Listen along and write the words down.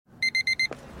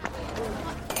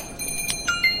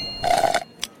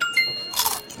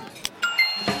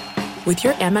With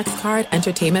your Amex card,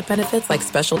 entertainment benefits like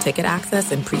special ticket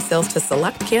access and pre-sales to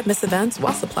select can't-miss events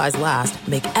while supplies last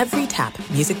make every tap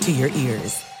music to your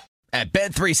ears. At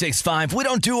Bet365, we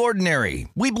don't do ordinary.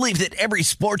 We believe that every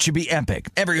sport should be epic.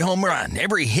 Every home run,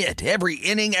 every hit, every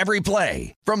inning, every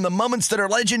play. From the moments that are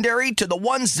legendary to the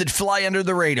ones that fly under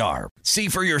the radar. See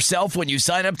for yourself when you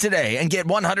sign up today and get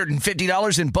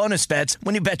 $150 in bonus bets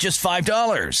when you bet just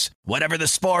 $5. Whatever the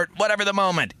sport, whatever the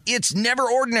moment, it's never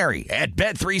ordinary at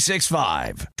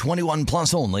Bet365. 21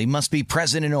 plus only. Must be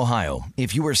present in Ohio.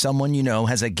 If you or someone you know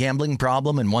has a gambling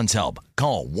problem and wants help,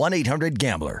 call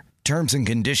 1-800-GAMBLER. Terms and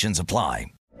conditions apply.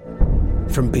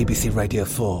 From BBC Radio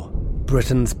 4,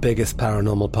 Britain's biggest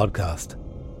paranormal podcast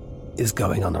is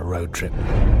going on a road trip.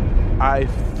 I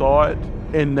thought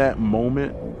in that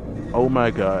moment, oh my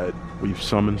God, we've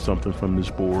summoned something from this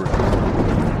board.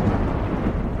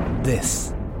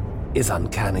 This is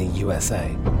Uncanny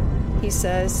USA. He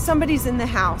says, somebody's in the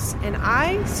house, and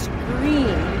I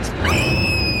screamed.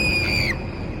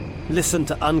 Listen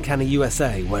to Uncanny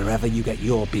USA wherever you get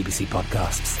your BBC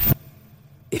podcasts,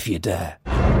 if you dare.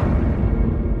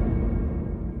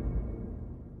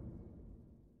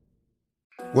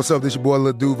 What's up, this your boy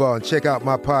Lil Duval, and check out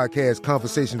my podcast,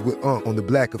 Conversations with Unc, on the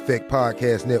Black Effect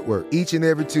Podcast Network. Each and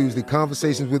every Tuesday,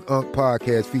 Conversations with Unc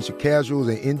podcast feature casuals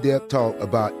and in-depth talk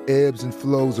about ebbs and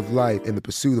flows of life and the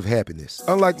pursuit of happiness.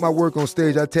 Unlike my work on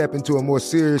stage, I tap into a more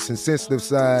serious and sensitive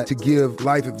side to give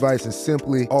life advice and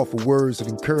simply offer words of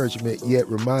encouragement, yet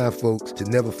remind folks to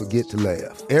never forget to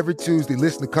laugh. Every Tuesday,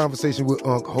 listen to Conversations with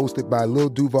Unc, hosted by Lil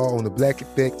Duval on the Black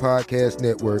Effect Podcast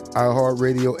Network,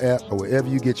 iHeartRadio app, or wherever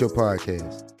you get your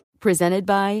podcasts. Presented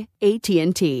by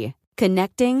AT&T.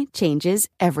 Connecting changes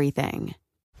everything.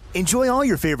 Enjoy all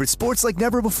your favorite sports like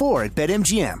never before at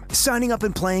BetMGM. Signing up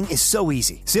and playing is so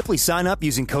easy. Simply sign up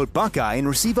using code Buckeye and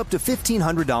receive up to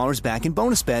 $1,500 back in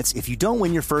bonus bets if you don't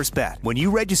win your first bet. When you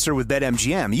register with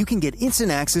BetMGM, you can get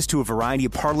instant access to a variety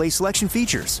of parlay selection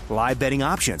features, live betting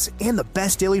options, and the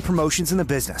best daily promotions in the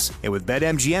business. And with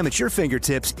BetMGM at your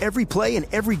fingertips, every play and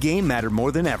every game matter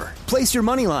more than ever. Place your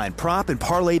moneyline, prop, and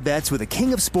parlay bets with the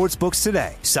king of sportsbooks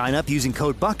today. Sign up using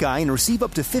code Buckeye and receive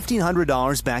up to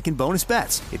 $1,500 back in bonus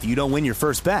bets if you don't win your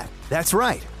first bet. That's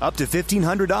right, up to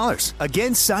 $1,500.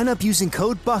 Again, sign up using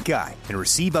code Buckeye and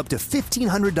receive up to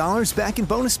 $1,500 back in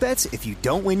bonus bets if you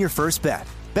don't win your first bet.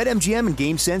 BetMGM and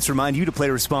GameSense remind you to play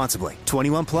responsibly.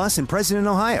 21 plus and present in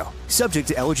Ohio. Subject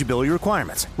to eligibility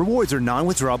requirements. Rewards are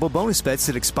non-withdrawable bonus bets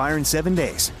that expire in 7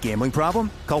 days. Gambling problem?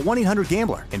 Call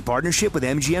 1-800-GAMBLER in partnership with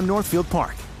MGM Northfield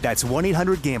Park. That's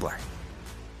 1-800-GAMBLER.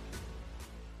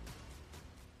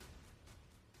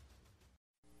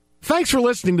 Thanks for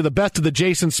listening to the Best of the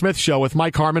Jason Smith Show with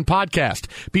Mike Harmon podcast.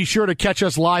 Be sure to catch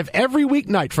us live every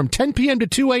weeknight from 10 p.m. to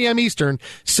 2 a.m. Eastern,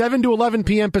 7 to 11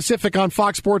 p.m. Pacific on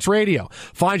Fox Sports Radio.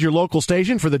 Find your local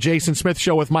station for the Jason Smith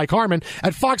Show with Mike Harmon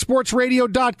at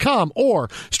foxsportsradio.com or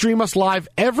stream us live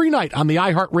every night on the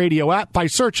iHeartRadio app by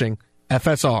searching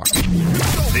FSR.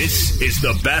 This is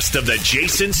the Best of the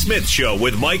Jason Smith Show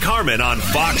with Mike Harmon on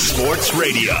Fox Sports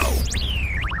Radio.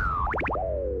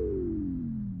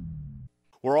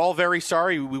 We're all very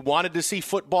sorry. We wanted to see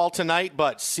football tonight,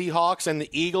 but Seahawks and the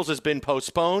Eagles has been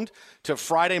postponed to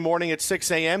Friday morning at 6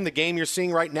 a.m. The game you're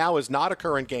seeing right now is not a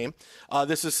current game.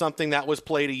 This is something that was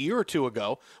played a year or two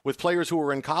ago with players who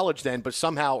were in college then, but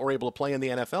somehow are able to play in the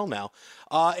NFL now.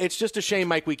 It's just a shame,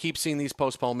 Mike, we keep seeing these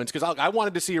postponements because I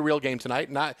wanted to see a real game tonight,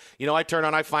 and I turn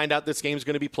on, I find out this game's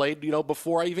going to be played,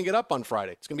 before I even get up on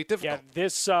Friday. It's going to be difficult. Yeah,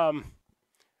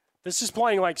 this is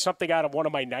playing like something out of one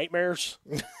of my nightmares.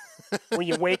 When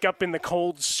you wake up in the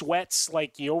cold sweats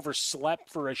like you overslept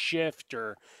for a shift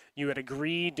or you had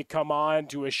agreed to come on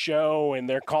to a show and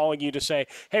they're calling you to say,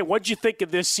 hey, what'd you think of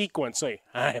this sequence? Like,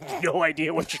 I have no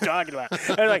idea what you're talking about.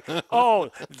 And like,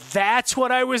 oh, that's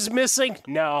what I was missing?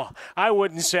 No, I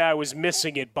wouldn't say I was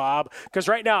missing it, Bob, because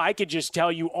right now I could just tell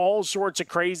you all sorts of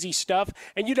crazy stuff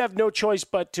and you'd have no choice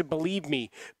but to believe me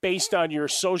based on your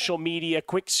social media,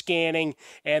 quick scanning,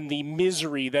 and the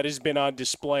misery that has been on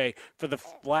display for the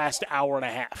last hour and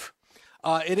a half.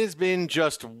 It has been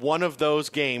just one of those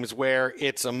games where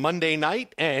it's a Monday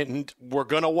night and we're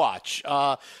going to watch.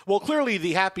 Well, clearly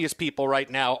the happiest people right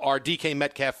now are DK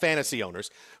Metcalf fantasy owners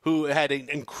who had an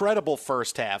incredible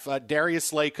first half. Darius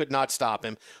Slay could not stop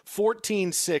him.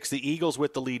 14-6, the Eagles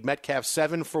with the lead. Metcalf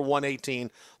 7 for 118.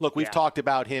 Look, we've talked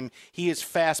about him. He is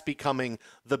fast becoming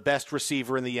the best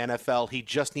receiver in the NFL. He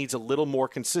just needs a little more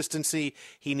consistency.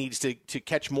 He needs to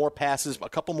catch more passes, a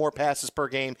couple more passes per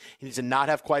game. He needs to not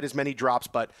have quite as many drops,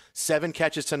 but 7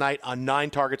 catches tonight on 9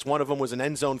 targets. One of them was an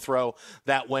end zone throw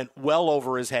that went well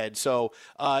over his head. So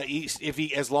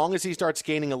as long as he starts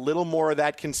gaining a little more of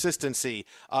that consistency,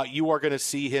 you are going to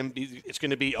see him. It's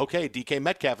going to be, okay, DK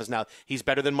Metcalf is now, he's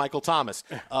better than Michael Thomas.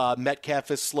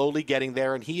 Metcalf is slowly getting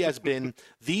there, and he has been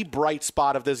the bright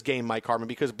spot of this game, Mike Harmon,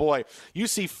 because, boy, you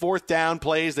see fourth down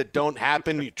plays that don't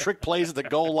happen, you trick plays at the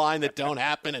goal line that don't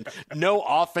happen, and no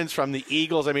offense from the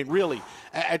Eagles. I mean, really,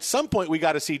 at some point we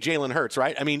got to see Jalen Hurts,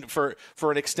 right? I mean, for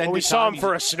an extended time. We saw him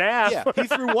for a snap. Yeah, he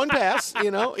threw one pass,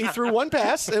 he threw one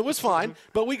pass. It was fine,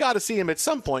 but we got to see him at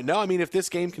some point. No, I mean, if this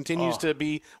game continues to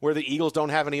be where the Eagles don't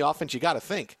have any offense, you got to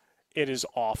think. It is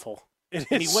awful. And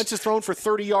he went to thrown for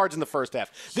 30 yards in the first half.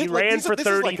 He ran for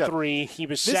 33. He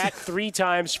was sacked 3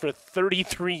 times for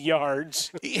 33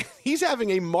 yards. He's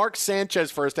having a Mark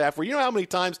Sanchez first half where you know how many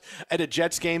times at a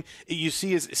Jets game you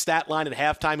see his stat line at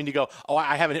halftime and you go, oh,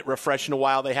 I haven't hit refresh in a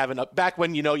while. They haven't. Back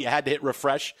when, you had to hit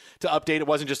refresh to update. It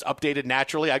wasn't just updated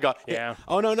naturally. I go, yeah.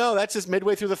 Oh, no, that's just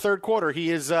midway through the third quarter.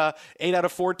 He is 8 out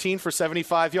of 14 for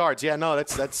 75 yards. Yeah, no,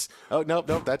 that's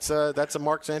a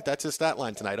Mark Sanchez. That's his stat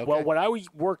line tonight. Okay. Well, when I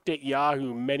worked at Yahoo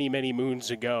many, many moons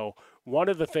ago, one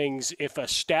of the things, if a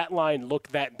stat line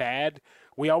looked that bad,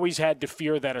 we always had to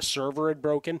fear that a server had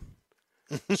broken.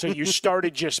 So you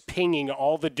started just pinging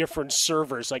all the different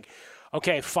servers. Like,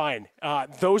 okay, fine.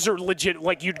 Those are legit.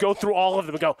 Like, you'd go through all of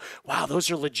them and go, wow,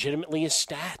 those are legitimately his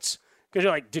stats. Because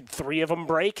you're like, did 3 of them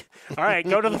break? All right,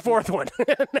 go to the 4th one.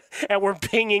 And we're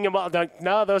pinging them all. Like,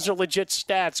 no, those are legit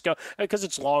stats. Go, because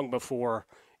it's long before,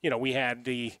 we had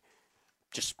the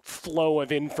just flow of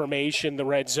information, the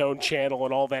Red Zone channel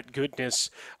and all that goodness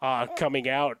coming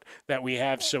out that we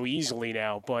have so easily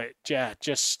now. But, yeah,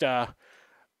 just a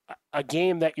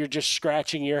game that you're just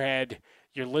scratching your head.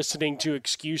 You're listening to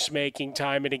excuse-making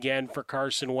time and again for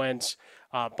Carson Wentz,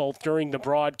 both during the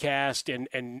broadcast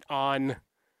and on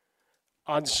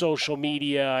social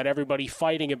media and everybody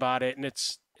fighting about it. And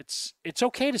it's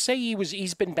okay to say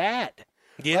he's been bad.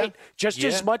 Yeah. Right? Just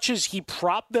as much as he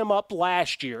propped them up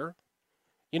last year.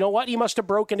 You know what? He must have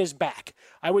broken his back.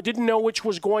 I didn't know which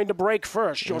was going to break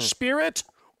first, your spirit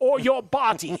or your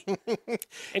body.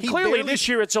 And clearly this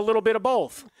year it's a little bit of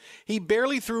both. He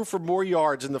barely threw for more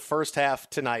yards in the first half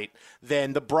tonight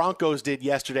than the Broncos did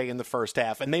yesterday in the first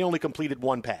half, and they only completed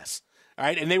 1 pass. All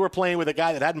right, and they were playing with a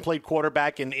guy that hadn't played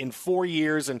quarterback in 4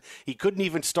 years, and he couldn't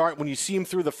even start. When you see him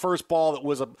through the first ball that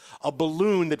was a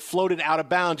balloon that floated out of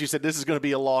bounds, you said, this is going to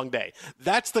be a long day.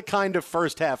 That's the kind of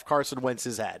first half Carson Wentz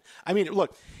has had. I mean,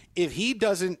 look, if he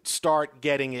doesn't start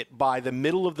getting it by the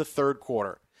middle of the third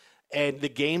quarter, and the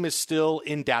game is still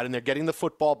in doubt, and they're getting the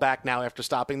football back now after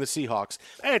stopping the Seahawks.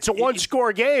 Hey, it's a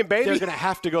one-score game, baby. They're going to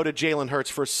have to go to Jalen Hurts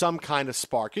for some kind of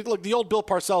spark. Look, the old Bill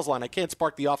Parcells line, I can't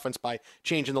spark the offense by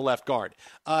changing the left guard.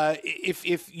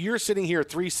 If you're sitting here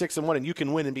 3-6-1 and you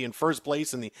can win and be in first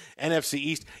place in the NFC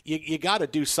East, you got to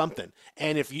do something.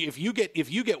 And if you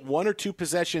get 1 or 2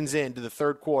 possessions into the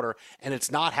third quarter and it's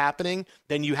not happening,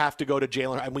 then you have to go to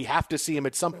Jalen, and we have to see him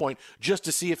at some point just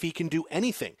to see if he can do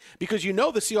anything. Because the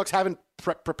Seahawks haven't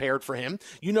prepared for him.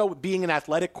 Being an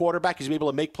athletic quarterback, he's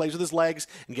able to make plays with his legs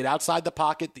and get outside the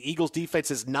pocket. The Eagles' defense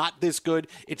is not this good.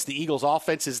 It's the Eagles'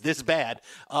 offense is this bad.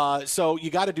 So you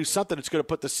got to do something that's going to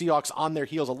put the Seahawks on their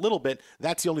heels a little bit.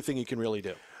 That's the only thing you can really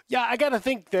do. Yeah, I got to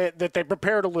think that they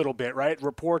prepared a little bit, right?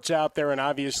 Reports out there, and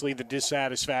obviously the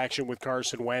dissatisfaction with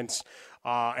Carson Wentz.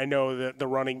 I know that the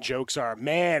running jokes are,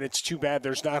 man, it's too bad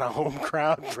there's not a home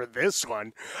crowd for this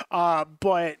one.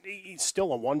 But it's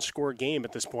still a one-score game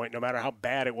at this point, no matter how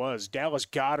bad it was. Dallas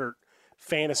Goedert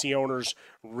fantasy owners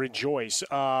rejoice.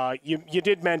 You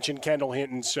did mention Kendall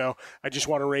Hinton, so I just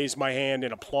want to raise my hand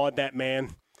and applaud that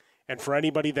man. And for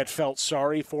anybody that felt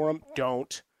sorry for him,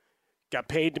 don't. Got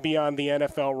paid to be on the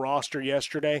NFL roster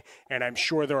yesterday, and I'm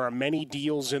sure there are many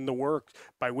deals in the work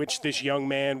by which this young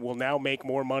man will now make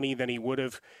more money than he would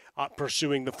have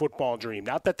pursuing the football dream.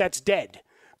 Not that that's dead,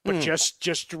 but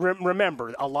just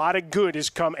remember, a lot of good has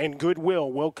come, and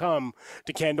goodwill will come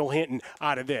to Kendall Hinton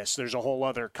out of this. There's a whole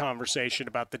other conversation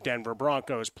about the Denver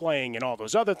Broncos playing and all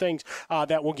those other things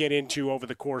that we'll get into over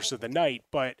the course of the night.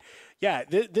 But, yeah,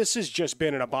 this has just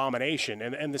been an abomination,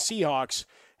 and the Seahawks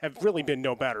have really been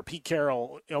no better. Pete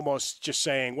Carroll almost just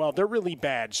saying, well, they're really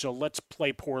bad, so let's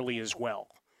play poorly as well.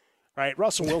 Right?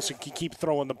 Russell Wilson can keep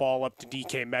throwing the ball up to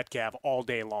DK Metcalf all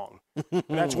day long. And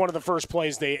that's one of the first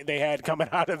plays they had coming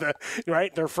out of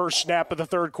their first snap of the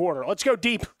third quarter. Let's go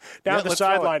deep down the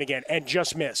sideline again, and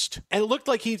just missed. And it looked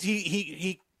like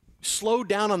he slowed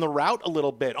down on the route a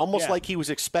little bit, almost like he was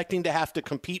expecting to have to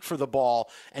compete for the ball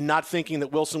and not thinking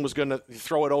that Wilson was going to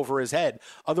throw it over his head.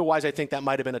 Otherwise, I think that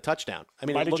might have been a touchdown. I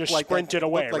mean, might it looked just like sprinted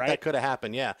away, looked like right? that could have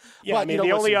happened, yeah. Yeah, but, I mean,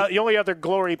 the only other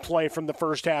glory play from the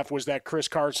first half was that Chris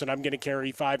Carson, I'm going to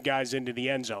carry 5 guys into the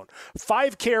end zone.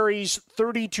 5 carries,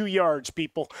 32 yards,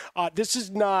 people. This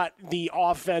is not the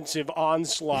offensive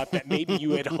onslaught that maybe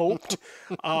you had hoped.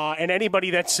 And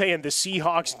anybody that's saying the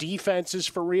Seahawks defense is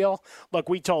for real, look,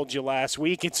 we told you last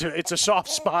week, it's a soft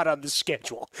spot on the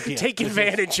schedule. Yeah. Take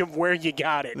advantage of where you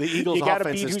got it. The Eagles'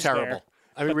 offense is terrible. There,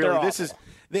 I mean, really, this is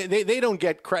they don't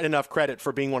get enough credit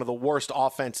for being one of the worst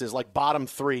offenses, like bottom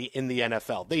 3 in the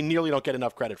NFL. They nearly don't get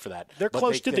enough credit for that. They're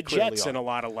close to the Jets in a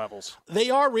lot of levels. They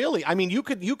are really. I mean, you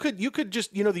could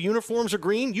just, the uniforms are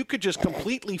green. You could just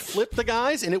completely flip the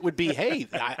guys, and it would be, hey,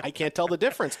 I can't tell the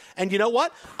difference. And you know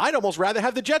what? I'd almost rather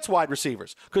have the Jets wide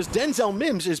receivers because Denzel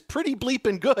Mims is pretty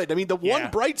bleeping good. I mean, the one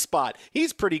bright spot,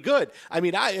 he's pretty good. I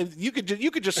mean, you could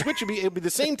just switch. It would be the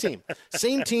same team,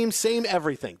 same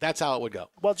everything. That's how it would go.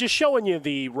 Well, just showing you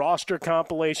the roster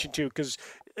compilation too, because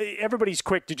everybody's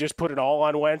quick to just put it all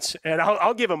on Wentz, and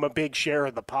I'll give him a big share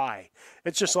of the pie.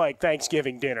 It's just like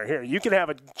Thanksgiving dinner. Here, you can have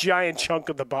a giant chunk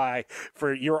of the pie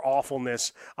for your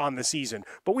awfulness on the season.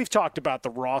 But we've talked about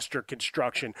the roster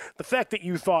construction. The fact that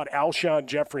you thought Alshon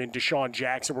Jeffrey and Deshaun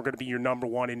Jackson were going to be your number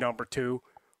 1 and number 2.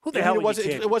 Who the hell was it?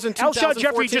 It wasn't 2014? Alshon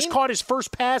Jeffrey just caught his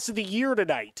first pass of the year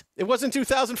tonight. It wasn't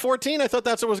 2014? I thought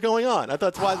that's what was going on. I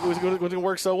thought that's why it was going to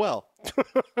work so well.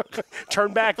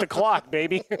 Turn back the clock,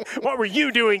 baby. What were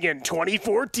you doing in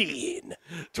 2014?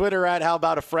 Twitter at How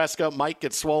About a Fresca. Mike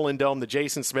gets Swollen Dome. The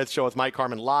Jason Smith Show with Mike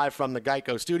Harmon live from the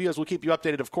Geico Studios. We'll keep you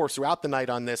updated, of course, throughout the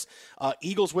night on this.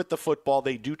 Eagles with the football.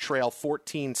 They do trail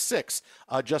 14-6.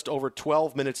 Just over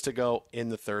 12 minutes to go in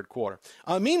the third quarter.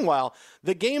 Meanwhile,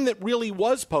 the game that really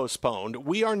was postponed,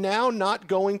 we are now not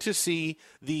going to see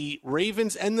the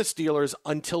Ravens and the Steelers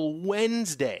until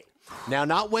Wednesday. Now,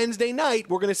 not Wednesday night.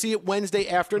 We're going to see it Wednesday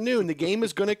afternoon. The game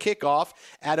is going to kick off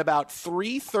at about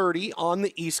 3:30 on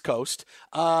the East Coast.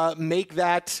 Make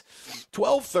that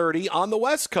 12:30 on the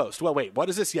West Coast. Well, wait, what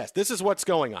is this? Yes, this is what's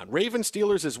going on.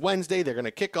 Ravens-Steelers is Wednesday. They're going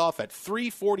to kick off at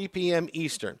 3:40 p.m.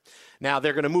 Eastern. Now,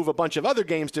 they're going to move a bunch of other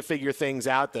games to figure things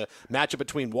out. The matchup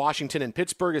between Washington and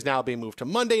Pittsburgh is now being moved to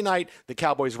Monday night. The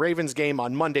Cowboys-Ravens game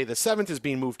on Monday the 7th is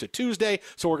being moved to Tuesday.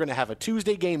 So we're going to have a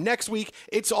Tuesday game next week.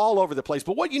 It's all over the place.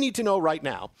 But what you need to know right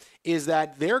now is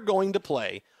that they're going to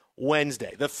play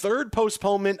Wednesday, the third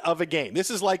postponement of a game. This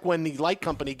is like when the light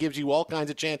company gives you all kinds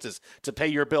of chances to pay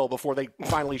your bill before they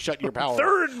finally shut your power.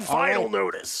 Third and final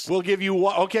notice. We'll give you,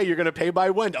 okay, you're going to pay by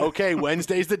Wednesday. Okay,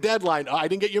 Wednesday's the deadline. I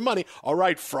didn't get your money. All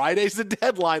right, Friday's the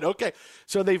deadline. Okay.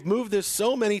 So they've moved this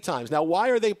so many times. Now, why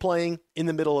are they playing in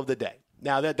the middle of the day?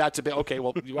 Now, that's a bit, okay,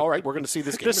 well, all right, we're going to see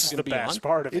this game. This is the best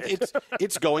part of it.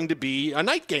 It's going to be a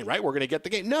night game, right? We're going to get the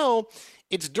game. No,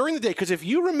 it's during the day. Because if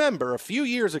you remember, a few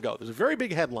years ago, there's a very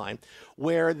big headline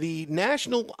where the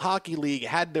National Hockey League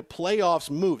had the playoffs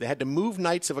move. They had to move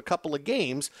nights of a couple of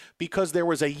games because there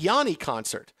was a Yanni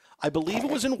concert. I believe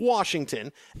it was in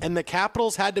Washington, and the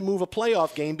Capitals had to move a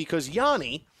playoff game because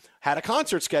Yanni had a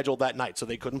concert scheduled that night, so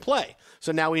they couldn't play.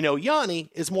 So now we know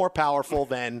Yanni is more powerful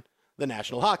than the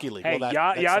National Hockey League. Hey,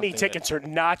 Yanni tickets are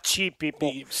not cheap,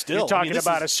 people. You're talking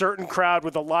about a certain crowd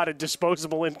with a lot of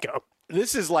disposable income.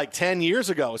 This is like 10 years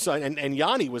ago, so and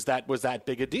Yanni was that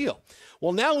big a deal.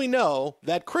 Well, now we know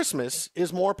that Christmas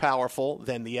is more powerful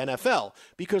than the NFL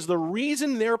because the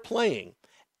reason they're playing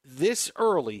this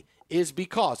early is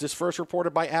because, this first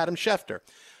reported by Adam Schefter,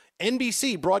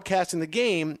 NBC broadcasting the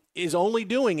game is only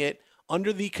doing it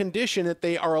under the condition that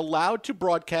they are allowed to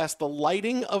broadcast the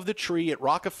lighting of the tree at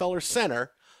Rockefeller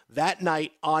Center that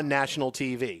night on national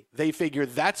TV. They figure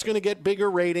that's going to get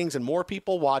bigger ratings and more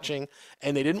people watching,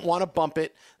 and they didn't want to bump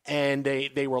it, and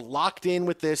they were locked in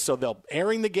with this, so they're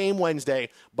airing the game Wednesday,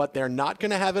 but they're not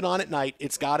going to have it on at night.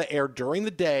 It's got to air during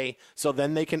the day, so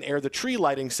then they can air the tree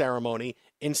lighting ceremony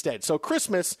instead. So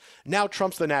Christmas now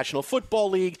trumps the National Football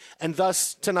League, and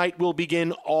thus tonight will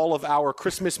begin all of our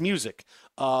Christmas music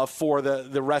for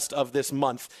the rest of this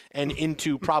month and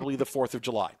into probably the 4th of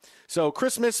July. So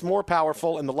Christmas more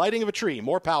powerful, and the lighting of a tree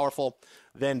more powerful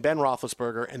than Ben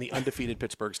Roethlisberger and the undefeated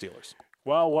Pittsburgh Steelers.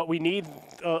 Well, what we need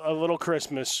a little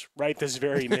Christmas right this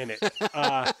very minute.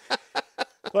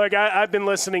 Look, I've been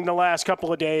listening the last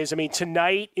couple of days. I mean,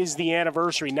 tonight is the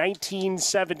anniversary,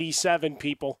 1977,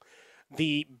 people.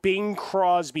 The Bing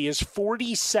Crosby, his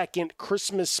 42nd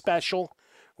Christmas special,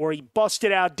 where he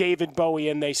busted out David Bowie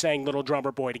and they sang Little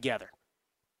Drummer Boy together.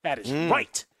 That is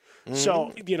right.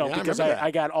 So, because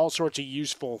I got all sorts of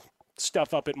useful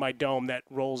stuff up at my dome that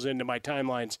rolls into my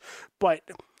timelines. But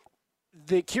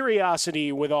the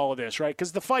curiosity with all of this, right?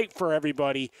 Because the fight for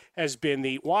everybody has been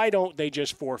why don't they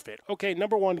just forfeit? Okay,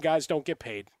 number one, guys don't get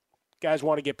paid. Guys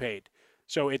want to get paid.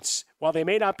 So while they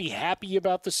may not be happy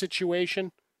about the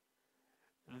situation,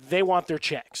 they want their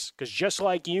checks. Because just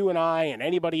like you and I and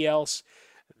anybody else,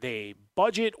 they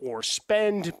budget or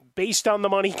spend based on the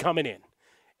money coming in.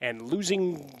 And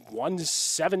losing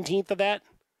 1/17 of that,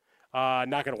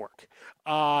 not going to work.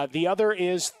 The other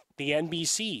is the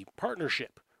NBC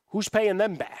partnership. Who's paying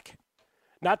them back?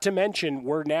 Not to mention,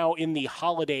 we're now in the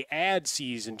holiday ad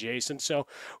season, Jason. So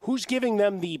who's giving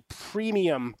them the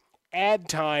premium ad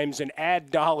times and ad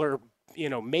dollar,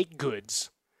 make goods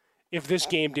if this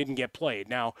game didn't get played?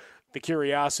 Now, the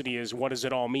curiosity is, what does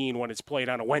it all mean when it's played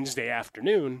on a Wednesday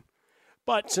afternoon?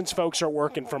 But since folks are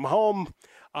working from home,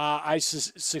 I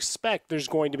suspect there's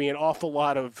going to be an awful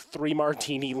lot of 3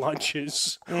 martini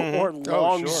lunches or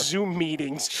long Zoom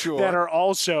meetings that are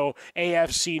also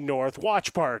AFC North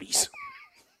watch parties.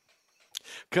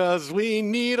 Because we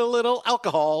need a little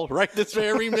alcohol right this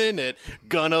very minute.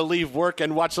 Gonna leave work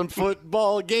and watch some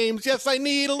football games. Yes, I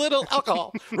need a little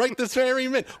alcohol right this very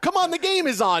minute. Come on, the game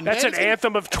is on, That's an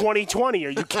anthem of 2020. Are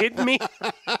you kidding me?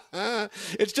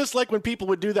 It's just like when people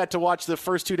would do that to watch the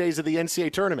first 2 days of the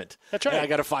NCAA tournament. That's right. Hey, I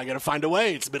gotta find a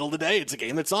way. It's the middle of the day. It's a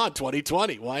game that's on.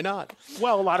 2020. Why not?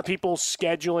 Well, a lot of people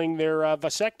scheduling their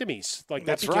vasectomies.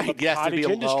 That's right. Yes,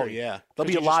 industry. There'll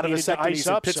be a lot of vasectomies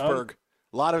in Pittsburgh. Son.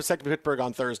 A lot of vasectomy Pittsburgh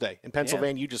on Thursday. In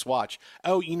Pennsylvania, you just watch.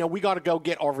 Oh, we got to go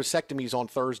get our vasectomies on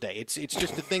Thursday. It's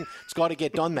just a thing. It's got to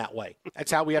get done that way.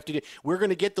 That's how we have to do it. We're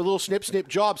going to get the little snip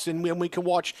jobs, and we can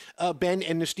watch Ben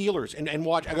and the Steelers and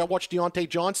watch. I got to watch Deontay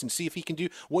Johnson, see if he can do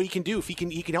what he can do. If he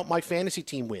can help my fantasy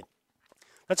team win.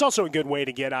 That's also a good way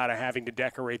to get out of having to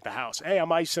decorate the house. Hey,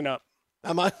 I'm icing up.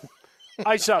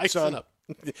 Ice up, son. Up.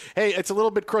 Hey, it's a little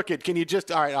bit crooked. Can you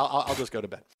just? All right, I'll just go to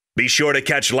bed. Be sure to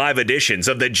catch live editions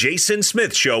of The Jason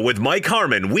Smith Show with Mike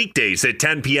Harmon weekdays at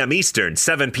 10 p.m. Eastern,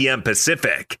 7 p.m.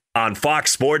 Pacific on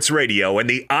Fox Sports Radio and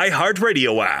the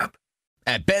iHeartRadio app.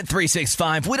 At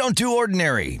Bet365, we don't do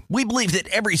ordinary. We believe that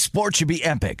every sport should be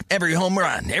epic. Every home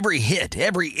run, every hit,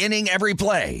 every inning, every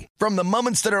play. From the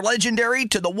moments that are legendary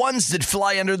to the ones that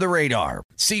fly under the radar.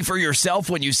 See for yourself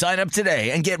when you sign up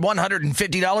today and get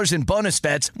 $150 in bonus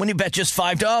bets when you bet just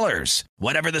 $5.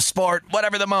 Whatever the sport,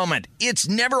 whatever the moment, it's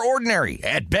never ordinary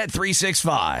at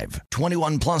Bet365.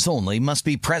 21 plus only. Must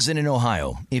be present in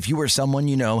Ohio. If you or someone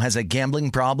you know has a gambling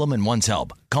problem and wants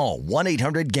help, call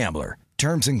 1-800-GAMBLER.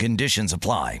 Terms and conditions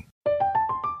apply.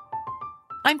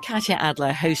 I'm Katya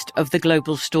Adler, host of The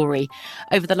Global Story.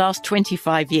 Over the last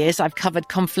 25 years, I've covered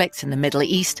conflicts in the Middle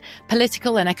East,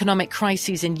 political and economic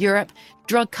crises in Europe,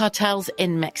 drug cartels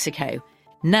in Mexico.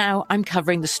 Now I'm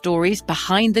covering the stories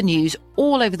behind the news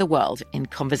all over the world in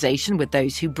conversation with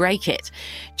those who break it.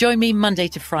 Join me Monday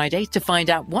to Friday to find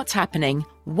out what's happening,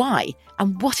 why,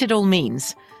 and what it all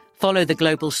means. Follow The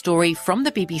Global Story from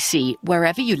the BBC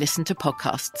wherever you listen to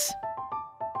podcasts.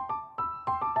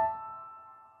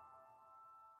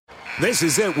 This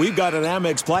is it. We've got an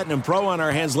Amex Platinum Pro on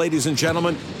our hands, ladies and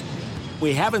gentlemen.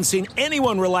 We haven't seen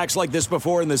anyone relax like this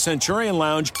before in the Centurion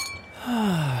Lounge.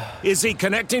 Is he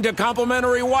connecting to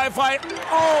complimentary Wi-Fi?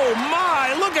 Oh,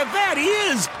 my! Look at that! He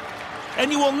is!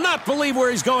 And you will not believe where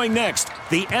he's going next.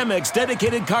 The Amex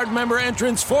dedicated card member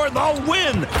entrance for the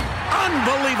win!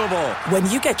 Unbelievable! When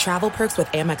you get travel perks with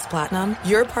Amex Platinum,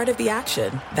 you're part of the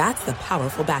action. That's the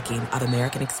powerful backing of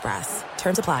American Express.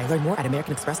 Terms apply. Learn more at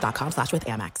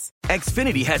americanexpress.com/withAmex.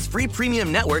 Xfinity has free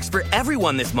premium networks for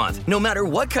everyone this month, no matter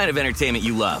what kind of entertainment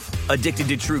you love. Addicted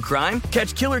to true crime?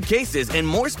 Catch killer cases and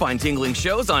more spine-tingling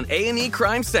shows on A&E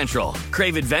Crime Central.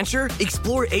 Crave adventure?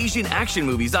 Explore Asian action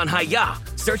movies on Hi-Ya.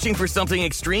 Searching for something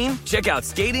extreme? Check out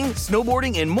skating,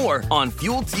 snowboarding, and more on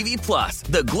Fuel TV Plus,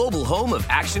 the global home of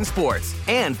action sports.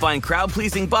 And find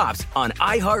crowd-pleasing bops on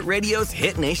iHeartRadio's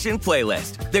Hit Nation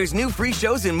playlist. There's new free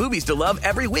shows and movies to love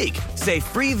every week. Say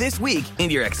free this week in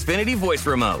your Xfinity voice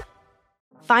remote.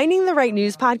 Finding the right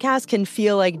news podcast can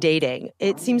feel like dating.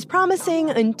 It seems promising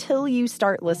until you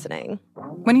start listening.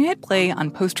 When you hit play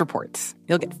on Post Reports,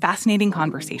 you'll get fascinating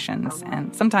conversations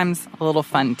and sometimes a little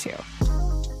fun, too.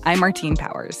 I'm Martine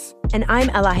Powers. And I'm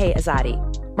Elahe Azadi.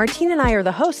 Martine and I are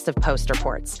the hosts of Post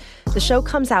Reports. The show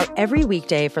comes out every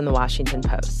weekday from the Washington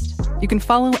Post. You can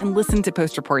follow and listen to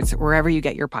Post Reports wherever you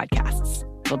get your podcasts.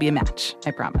 It'll be a match,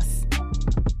 I promise.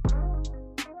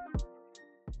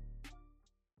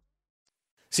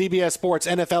 CBS Sports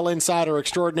NFL Insider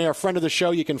Extraordinaire, friend of the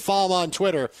show. You can follow him on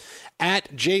Twitter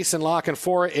at Jason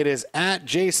Lockenfora. It is at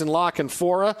Jason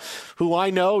Lockenfora, who I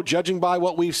know, judging by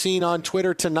what we've seen on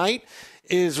Twitter tonight,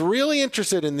 is really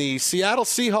interested in the Seattle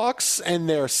Seahawks and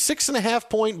their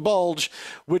 6.5-point bulge,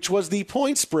 which was the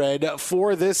point spread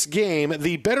for this game.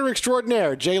 The better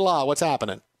extraordinaire, Jay Law, what's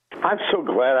happening? I'm so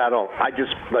glad I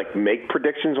just make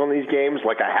predictions on these games.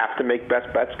 I have to make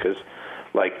best bets because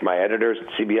my editors at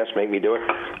CBS make me do it.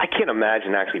 I can't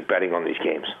imagine actually betting on these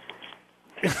games.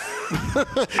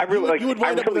 I really you would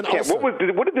wind up with an can't. What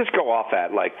did this go off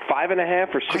at?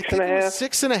 5.5 or 6.5?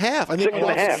 6.5. I think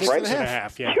 6.5, right?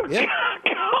 6.5, yeah.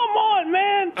 Come on,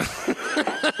 man.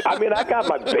 I mean, I got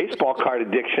my baseball card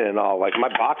addiction and all.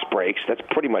 My box breaks. That's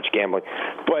pretty much gambling.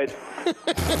 But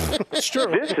it's true.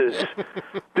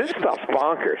 This stuff's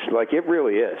bonkers. It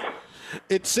really is.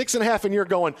 It's 6.5, and you're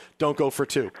going, don't go for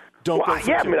 2. I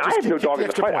have no dog in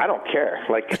the fight. I don't care.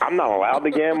 I'm not allowed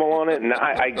to gamble on it, and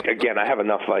I have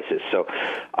enough vices, so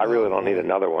I really don't need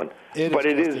another one. It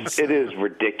is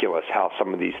ridiculous how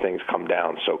some of these things come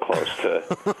down so close to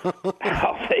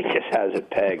how Vegas has it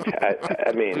pegged.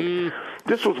 I mean,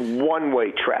 this was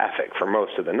one-way traffic for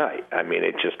most of the night. I mean,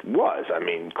 it just was. I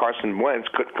mean, Carson Wentz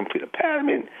couldn't complete a pass. I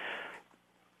mean,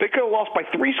 they could have lost by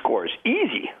 3 scores,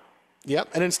 easy. Yep,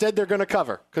 and instead they're going to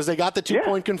cover because they got the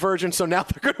 2-point conversion, so now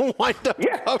they're going to wind up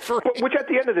covering. Which at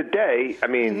the end of the day, I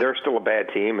mean, they're still a bad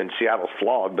team, and Seattle's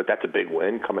flawed, but that's a big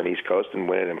win, coming East Coast and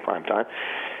win it in prime time.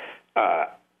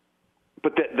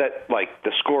 But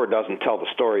the score doesn't tell the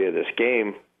story of this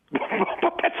game, but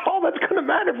that's all that's going to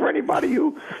matter for anybody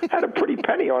who had a pretty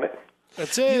penny on it.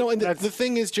 That's it. And the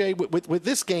thing is, Jay, with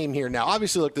this game here now,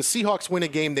 obviously, the Seahawks win a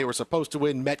game they were supposed to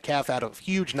win. Metcalf had a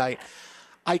huge night.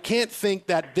 I can't think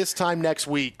that this time next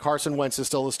week Carson Wentz is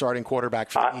still the starting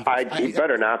quarterback for the Eagles. He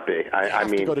better not be. I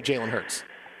mean, to go to Jalen Hurts.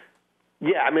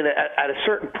 Yeah, I mean, at a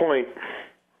certain point,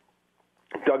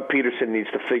 Doug Peterson needs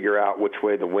to figure out which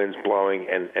way the wind's blowing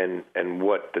and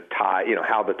what the tide,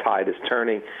 how the tide is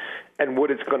turning, and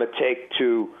what it's going to take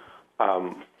to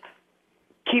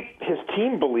keep his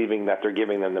team believing that they're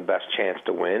giving them the best chance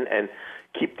to win, and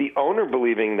keep the owner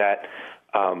believing that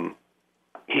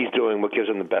he's doing what gives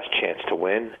him the best chance to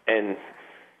win. And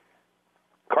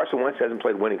Carson Wentz hasn't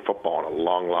played winning football in a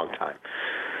long, long time.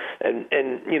 And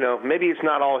maybe it's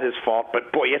not all his fault,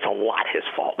 but boy, it's a lot his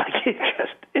fault.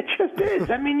 It just is.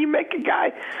 I mean, you make a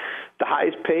guy the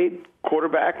highest paid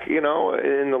quarterback, in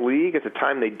the league at the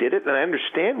time they did it, and I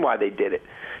understand why they did it.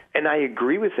 And I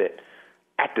agree with it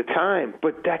at the time,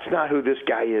 but that's not who this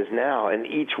guy is now. And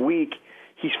each week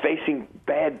he's facing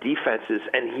bad defenses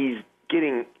and he's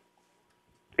getting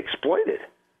exploited.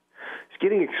 He's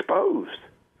getting exposed.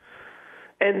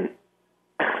 And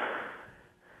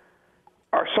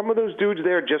are some of those dudes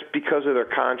there just because of their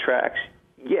contracts?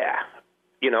 Yeah.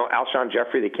 Alshon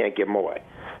Jeffrey, they can't give him away.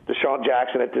 Deshaun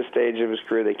Jackson at this stage of his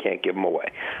career, they can't give him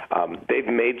away. They've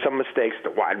made some mistakes at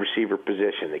the wide receiver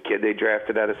position. The kid they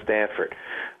drafted out of Stanford.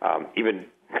 Even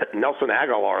Nelson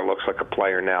Aguilar looks like a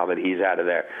player now that he's out of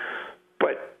there.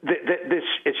 But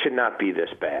it should not be this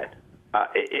bad.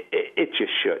 It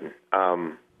just shouldn't.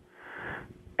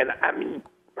 And, I mean,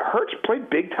 Hurts played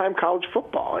big-time college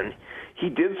football, and he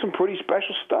did some pretty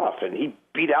special stuff, and he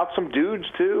beat out some dudes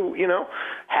to,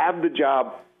 have the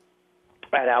job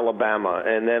at Alabama.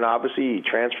 And then, obviously, he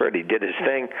transferred. He did his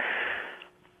thing.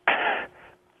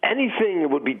 Anything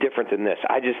would be different than this.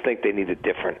 I just think they need a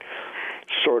different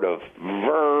sort of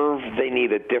verve. They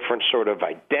need a different sort of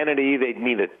identity. They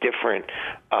need a different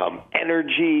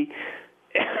energy.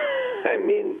 I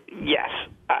mean, yes,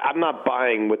 I'm not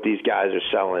buying what these guys are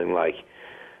selling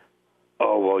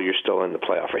oh, well, you're still in the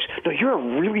playoff race. No, you're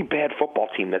a really bad football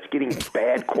team that's getting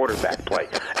bad quarterback play,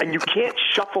 and you can't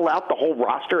shuffle out the whole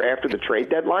roster after the trade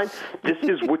deadline. This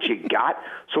is what you got,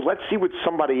 so let's see what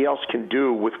somebody else can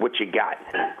do with what you got.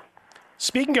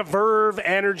 Speaking of verve,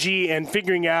 energy, and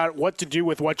figuring out what to do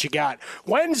with what you got,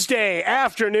 Wednesday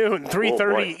afternoon,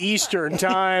 3:30 Eastern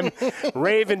time,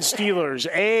 Ravens Steelers.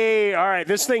 Hey, all right,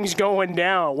 this thing's going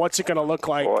down. What's it going to look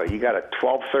like? Boy, you got a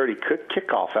 12:30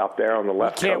 kickoff out there on the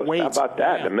left coast. Can't wait. How about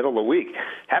that? In the middle of the week.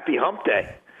 Happy Hump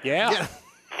Day. Yeah.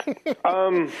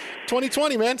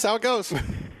 2020, man. That's how it goes.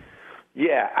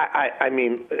 Yeah, I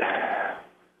mean,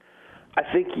 I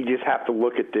think you just have to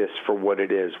look at this for what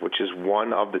it is, which is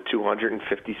one of the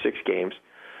 256 games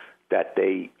that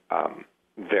they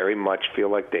very much feel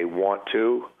like they want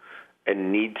to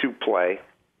and need to play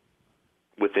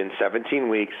within 17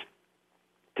 weeks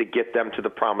to get them to the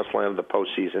promised land of the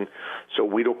postseason, so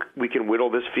we can whittle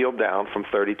this field down from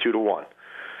 32-1.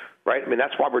 Right? I mean,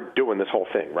 that's why we're doing this whole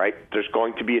thing, right? There's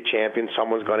going to be a champion.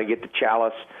 Someone's going to get the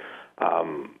chalice.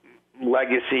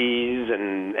 Legacies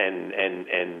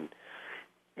and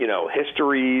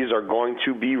histories are going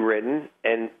to be written,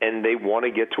 and they want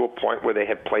to get to a point where they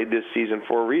have played this season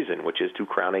for a reason, which is to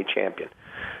crown a champion.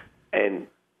 And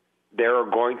there are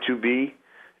going to be,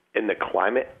 in the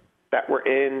climate that we're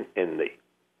in the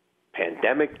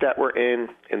pandemic that we're in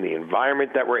the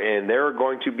environment that we're in, there are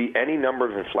going to be any number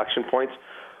of inflection points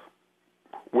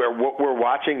where what we're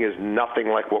watching is nothing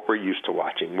like what we're used to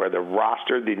watching, where the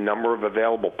roster, the number of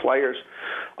available players,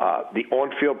 the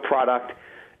on-field product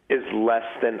is less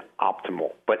than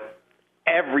optimal. But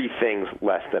everything's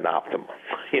less than optimal,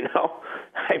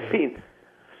 I mean,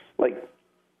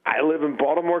 I live in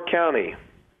Baltimore County.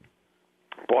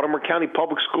 Baltimore County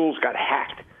Public Schools got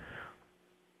hacked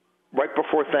right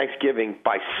before Thanksgiving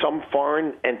by some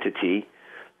foreign entity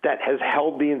that has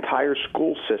held the entire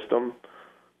school system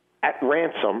at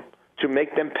ransom to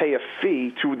make them pay a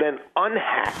fee to then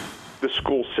unhack the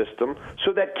school system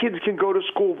so that kids can go to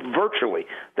school virtually.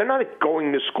 They're not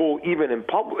going to school even in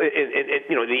public,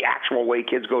 the actual way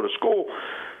kids go to school.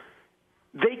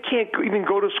 They can't even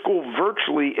go to school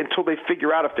virtually until they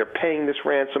figure out if they're paying this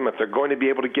ransom, if they're going to be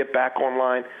able to get back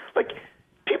online.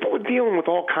 People are dealing with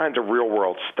all kinds of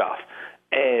real-world stuff.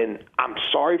 And I'm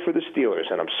sorry for the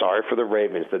Steelers, and I'm sorry for the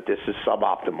Ravens that this is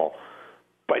suboptimal.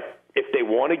 But if they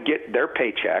want to get their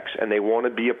paychecks and they want to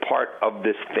be a part of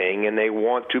this thing and they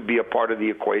want to be a part of the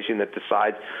equation that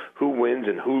decides who wins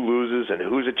and who loses and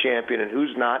who's a champion and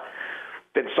who's not,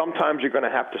 then sometimes you're going to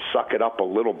have to suck it up a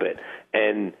little bit.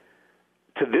 And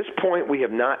to this point, we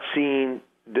have not seen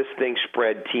this thing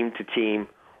spread team to team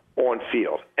on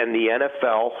field. And the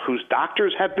NFL, whose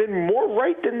doctors have been more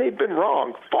right than they've been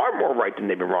wrong, far more right than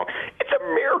they've been wrong. It's a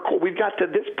miracle we've got to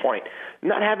this point,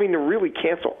 not having to really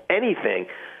cancel anything.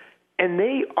 And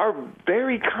they are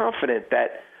very confident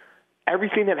that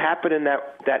everything that happened in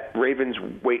that Ravens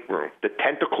weight room, the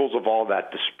tentacles of all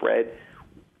that, the spread,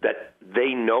 that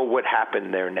they know what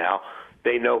happened there now.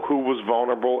 They know who was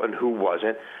vulnerable and who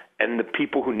wasn't. And the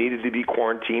people who needed to be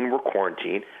quarantined were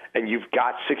quarantined. And you've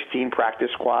got 16 practice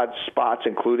squad spots,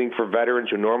 including for veterans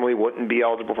who normally wouldn't be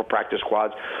eligible for practice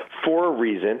squads, for a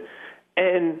reason.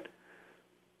 And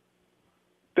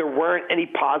there weren't any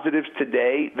positives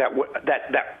today that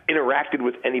interacted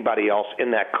with anybody else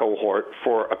in that cohort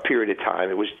for a period of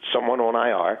time. It was someone on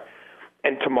IR.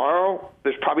 And tomorrow,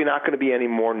 there's probably not going to be any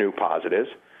more new positives.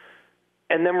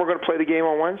 And then we're going to play the game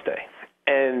on Wednesday.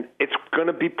 And it's going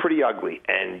to be pretty ugly.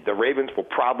 And the Ravens will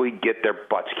probably get their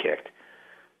butts kicked.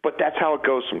 But that's how it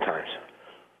goes sometimes.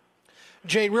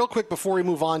 Jay, real quick before we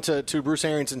move on to Bruce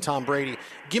Arians and Tom Brady,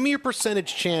 give me your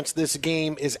percentage chance this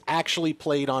game is actually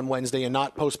played on Wednesday and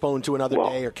not postponed to another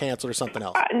day or canceled or something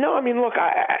else. No, I mean, look,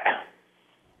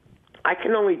 I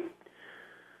can only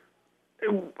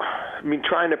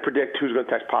trying to predict who's going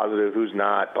to test positive, who's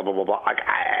not, blah, blah, blah, blah.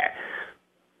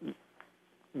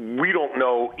 We don't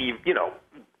know,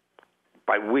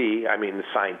 by we, I mean the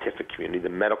scientific community, the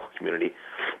medical community,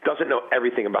 doesn't know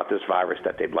everything about this virus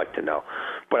that they'd like to know.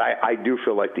 But I do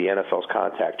feel like the NFL's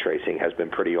contact tracing has been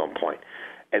pretty on point.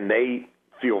 And they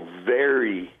feel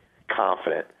very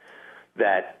confident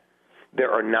that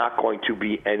there are not going to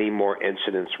be any more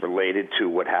incidents related to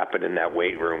what happened in that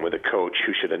weight room with a coach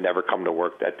who should have never come to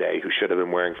work that day, who should have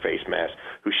been wearing face masks,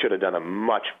 who should have done a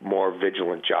much more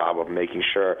vigilant job of making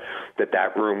sure that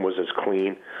that room was as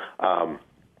clean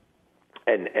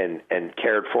and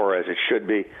cared for as it should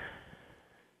be.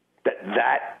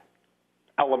 That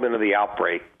element of the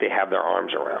outbreak, they have their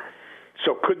arms around.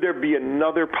 So could there be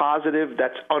another positive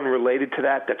that's unrelated to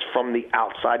that, that's from the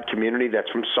outside community,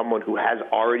 that's from someone who has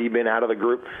already been out of the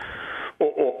group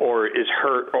or is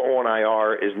hurt or on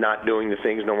IR, is not doing the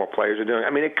things normal players are doing? I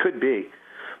mean, it could be.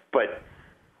 But,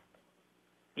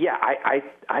 yeah,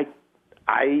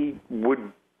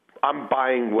 I'm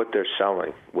buying what they're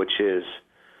selling, which is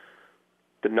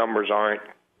the numbers aren't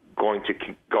going to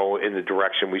go in the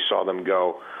direction we saw them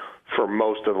go for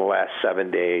most of the last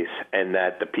 7 days, and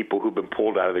that the people who've been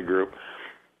pulled out of the group,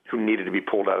 who needed to be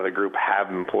pulled out of the group, have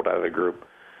been pulled out of the group.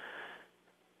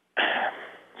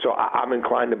 So I'm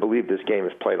inclined to believe this game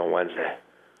is played on Wednesday.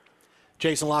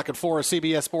 Jason Lockett for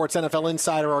CBS Sports NFL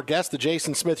Insider, our guest, the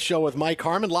Jason Smith Show with Mike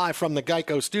Harmon, live from the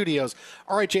Geico Studios.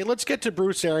 All right, Jay, let's get to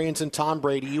Bruce Arians and Tom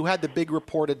Brady. You had the big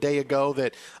report a day ago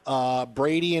that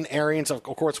Brady and Arians, of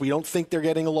course, we don't think they're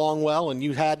getting along well, and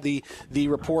you had the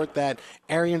report that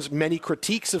Arians' many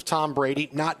critiques of Tom Brady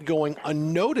not going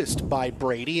unnoticed by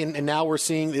Brady, and now we're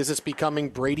seeing, is this becoming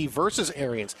Brady versus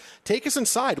Arians? Take us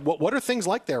inside. What are things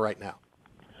like there right now?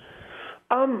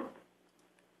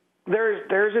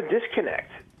 There's a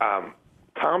disconnect.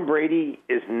 Tom Brady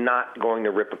is not going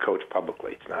to rip a coach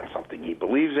publicly. It's not something he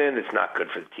believes in. It's not good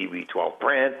for the TB12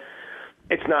 brand.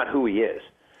 It's not who he is.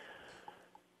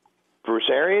 Bruce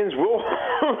Arians will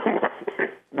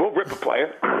we'll rip a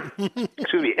player,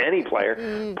 excuse me, any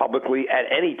player publicly at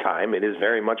any time. It is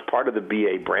very much part of the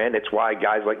BA brand. It's why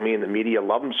guys like me in the media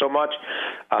love him so much.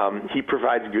 He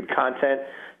provides good content,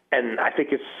 and I think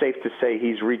it's safe to say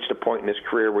he's reached a point in his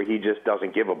career where he just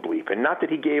doesn't give a bleep. And not that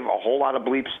he gave a whole lot of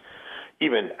bleeps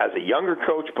even as a younger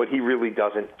coach, but he really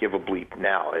doesn't give a bleep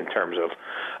now in terms of,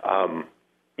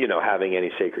 having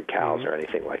any sacred cows or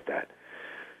anything like that.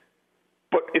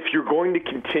 But if you're going to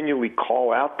continually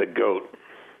call out the GOAT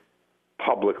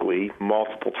publicly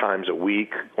multiple times a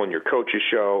week on your coach's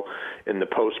show, in the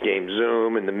post-game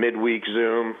Zoom, in the midweek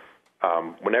Zoom,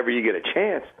 whenever you get a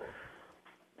chance,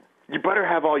 you better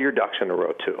have all your ducks in a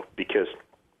row too, because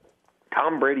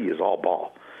Tom Brady is all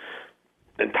ball.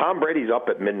 And Tom Brady's up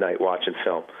at midnight watching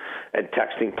film and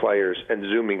texting players and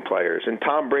Zooming players. And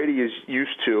Tom Brady is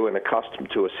used to and accustomed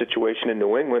to a situation in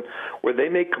New England where they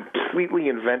may completely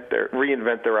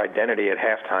reinvent their identity at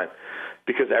halftime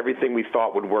because everything we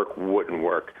thought would work wouldn't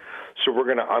work. So we're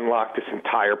going to unlock this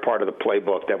entire part of the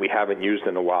playbook that we haven't used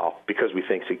in a while because we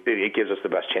think it gives us the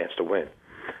best chance to win.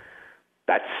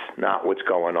 That's not what's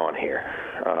going on here.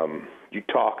 You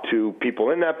talk to people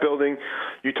in that building.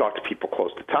 You talk to people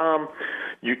close to Tom.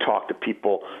 You talk to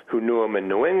people who knew him in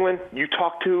New England. You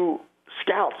talk to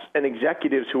scouts and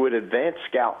executives who would advance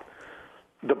scout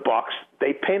the Bucs.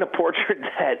 They paint a portrait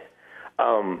that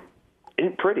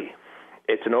isn't pretty.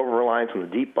 It's an over-reliance on the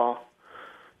deep ball.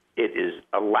 It is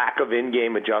a lack of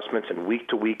in-game adjustments and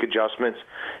week-to-week adjustments.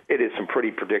 It is some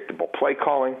pretty predictable play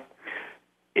calling.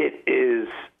 It is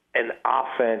an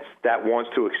offense that wants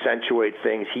to accentuate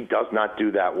things. He does not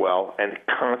do that well, and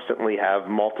constantly have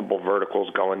multiple verticals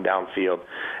going downfield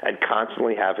and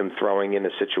constantly have him throwing into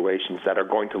situations that are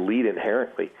going to lead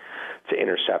inherently to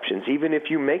interceptions, even if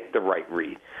you make the right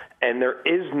read. And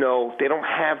they don't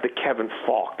have the Kevin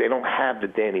Falk. They don't have the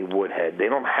Danny Woodhead. They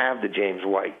don't have the James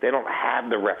White. They don't have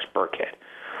the Rex Burkhead.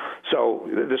 So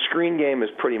the screen game is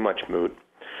pretty much moot.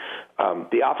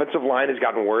 The offensive line has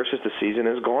gotten worse as the season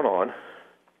has gone on.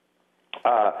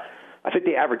 I think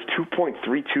they average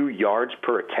 2.32 yards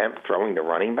per attempt throwing to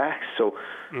running backs. So,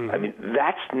 I mean,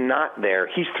 that's not there.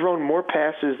 He's thrown more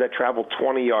passes that travel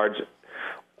 20 yards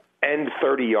and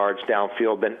 30 yards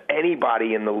downfield than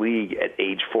anybody in the league at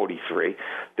age 43.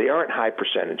 They aren't high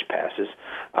percentage passes.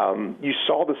 You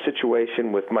saw the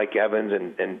situation with Mike Evans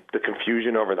and the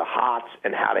confusion over the hots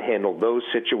and how to handle those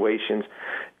situations.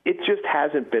 It just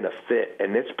hasn't been a fit,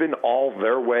 and it's been all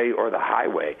their way or the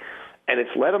highway. And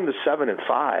it's led them to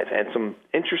 7-5, and some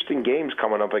interesting games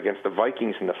coming up against the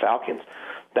Vikings and the Falcons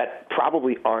that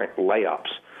probably aren't layups.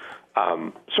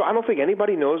 So I don't think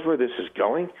anybody knows where this is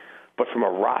going. But from a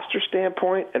roster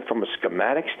standpoint and from a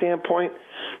schematic standpoint,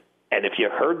 and if you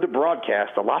heard the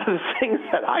broadcast, a lot of the things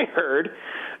that I heard,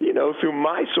 through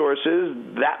my sources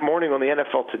that morning on the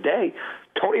NFL Today,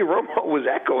 Tony Romo was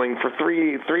echoing for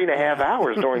three and a half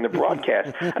hours during the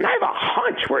broadcast. And I have a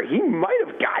hunch where he might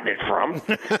have gotten it from.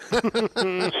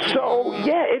 So,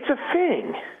 yeah, it's a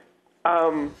thing.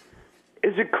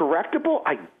 Is it correctable?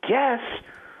 I guess.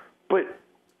 But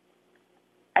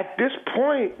at this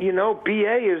point,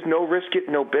 BA is no risk it,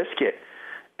 no biscuit.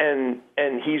 And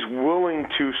he's willing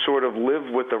to sort of live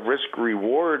with a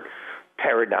risk-reward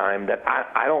paradigm that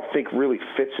I don't think really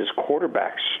fits his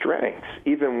quarterback's strengths,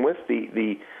 even with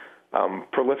the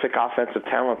prolific offensive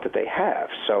talent that they have.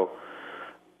 So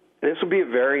this will be a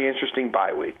very interesting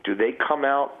bye week. Do they come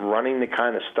out running the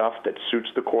kind of stuff that suits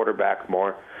the quarterback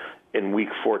more in Week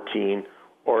 14,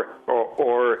 or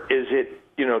is it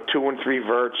 2 and 3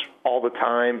 verts all the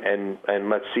time and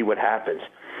let's see what happens?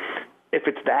 If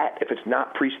it's that, if it's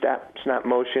not pre-snap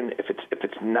motion, if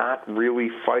it's not really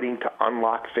fighting to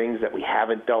unlock things that we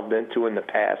haven't delved into in the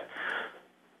past,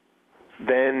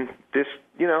 then this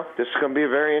is going to be a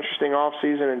very interesting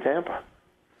offseason in Tampa.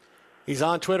 He's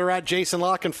on Twitter at Jason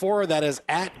Lockenfora. That is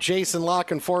at Jason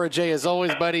Lockenfora. Jay, as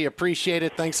always, buddy, appreciate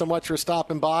it. Thanks so much for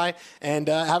stopping by, and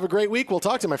have a great week. We'll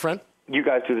talk to you, my friend. You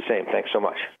guys do the same. Thanks so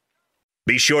much.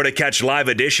 Be sure to catch live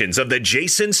editions of The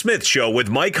Jason Smith Show with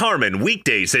Mike Harmon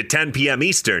weekdays at 10 p.m.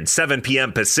 Eastern, 7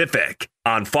 p.m. Pacific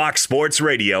on Fox Sports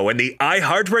Radio and the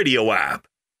iHeartRadio app.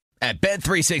 At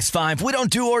Bet365, we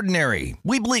don't do ordinary.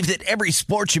 We believe that every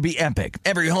sport should be epic.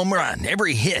 Every home run,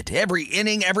 every hit, every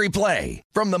inning, every play.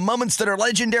 From the moments that are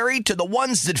legendary to the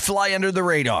ones that fly under the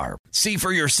radar. See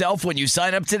for yourself when you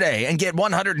sign up today and get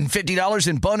 $150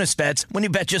 in bonus bets when you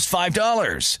bet just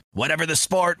 $5. Whatever the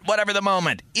sport, whatever the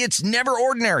moment, it's never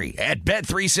ordinary at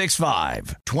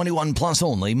Bet365. 21 plus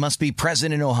only. Must be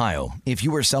present in Ohio. If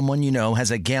you or someone you know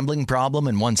has a gambling problem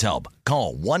and wants help,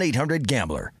 call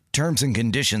 1-800-GAMBLER. Terms and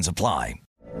conditions apply.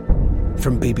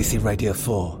 From BBC Radio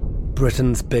 4,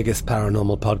 Britain's biggest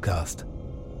paranormal podcast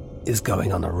is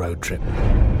going on a road trip.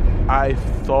 I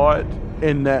thought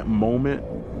in that moment,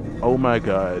 oh my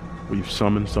God, we've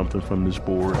summoned something from this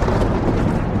board.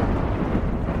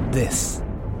 This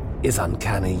is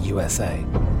Uncanny USA.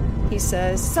 He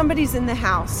says, somebody's in the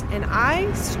house, and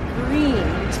I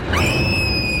screamed.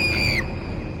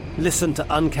 Listen to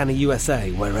Uncanny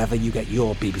USA wherever you get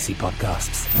your BBC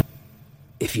podcasts,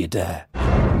 if you dare.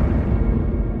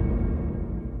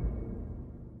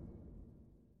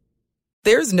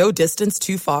 There's no distance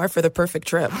too far for the perfect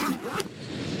trip.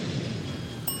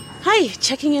 Hi,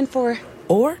 checking in for...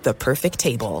 Or the perfect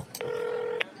table.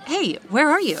 Hey,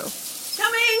 where are you?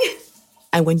 Coming!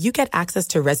 And when you get access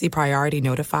to Resi Priority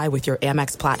Notify with your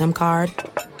Amex Platinum card...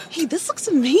 Hey, this looks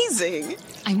amazing.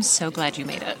 I'm so glad you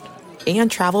made it.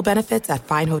 And travel benefits at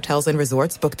fine hotels and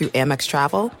resorts booked through Amex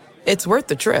Travel, it's worth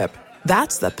the trip.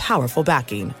 That's the powerful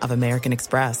backing of American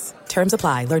Express. Terms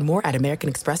apply. Learn more at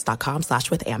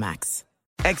americanexpress.com/withAmex.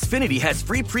 Xfinity has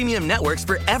free premium networks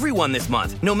for everyone this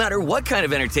month, no matter what kind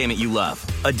of entertainment you love.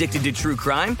 Addicted to true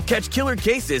crime? Catch killer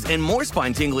cases and more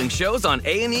spine-tingling shows on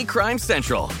A&E Crime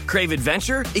Central. Crave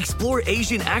adventure? Explore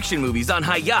Asian action movies on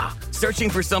Hi-YAH.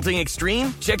 Searching for something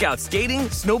extreme? Check out skating,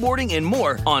 snowboarding, and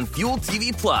more on Fuel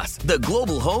TV Plus, the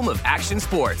global home of action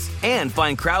sports. And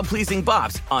find crowd-pleasing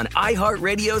bops on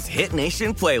iHeartRadio's Hit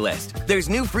Nation playlist. There's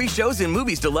new free shows and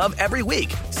movies to love every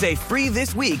week. Say free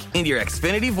this week in your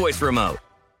Xfinity voice remote.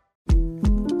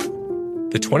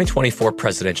 The 2024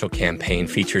 presidential campaign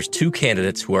features two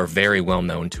candidates who are very well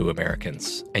known to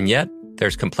Americans. And yet,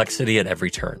 there's complexity at every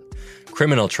turn.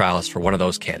 Criminal trials for one of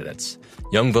those candidates.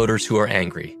 Young voters who are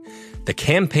angry. The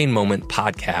Campaign Moment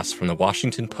podcast from the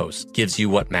Washington Post gives you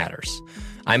what matters.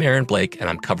 I'm Aaron Blake, and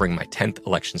I'm covering my 10th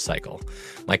election cycle.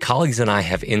 My colleagues and I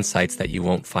have insights that you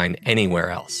won't find anywhere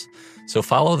else. So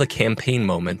follow The Campaign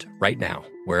Moment right now,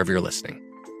 wherever you're listening.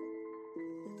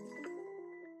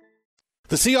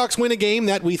 The Seahawks win a game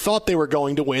that we thought they were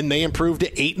going to win. They improved to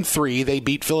 8-3. They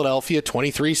beat Philadelphia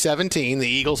 23-17. The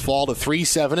Eagles fall to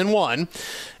 3-7-1,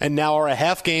 and now are a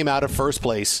half game out of first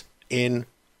place in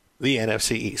the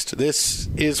NFC East. This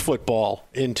is football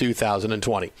in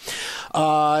 2020.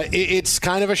 It's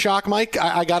kind of a shock, Mike.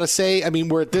 I got to say, I mean,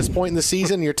 we're at this point in the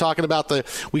season. You're talking about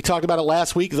we talked about it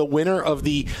last week. The winner of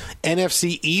the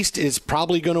NFC East is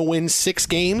probably going to win 6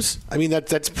 games. I mean,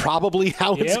 that's probably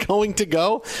how it's going to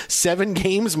go. 7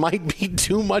 games might be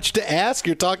too much to ask.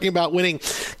 You're talking about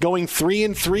going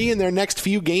 3-3 in their next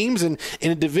few games, and in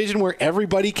a division where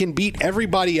everybody can beat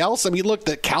everybody else. I mean, look,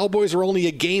 the Cowboys are only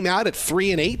a game out at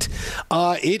 3-8.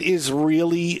 It is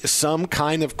really some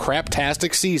kind of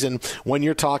craptastic season when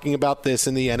you're talking about this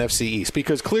in the NFC East,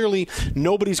 because clearly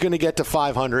nobody's going to get to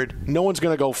 500. No one's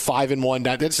going to go 5-1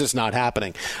 down. That's just not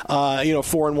happening.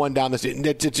 4-1 down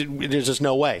the. There's just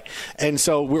no way. And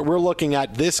so we're looking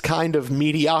at this kind of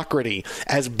mediocrity.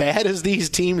 As bad as these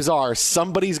teams are,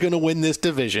 somebody's going to win this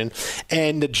division.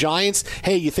 And the Giants,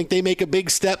 hey, you think they make a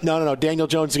big step? No. Daniel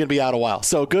Jones is going to be out a while.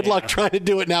 So good luck trying to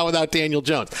do it now without Daniel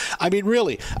Jones. I mean,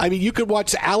 really. I mean, you could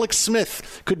watch Alex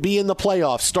Smith could be in the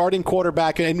playoffs, starting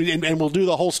quarterback, and we'll do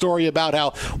the whole story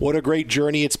about what a great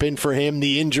journey it's been for him,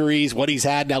 the injuries, what he's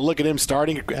had. Now look at him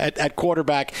starting at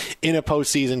quarterback in a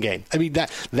postseason game. I mean,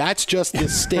 that's just the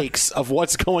stakes of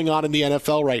what's going on in the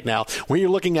NFL right now, where you're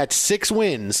looking at 6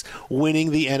 wins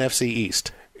winning the NFC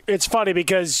East. It's funny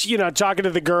because, talking to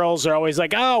the girls, they're always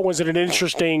like, oh, was it an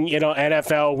interesting,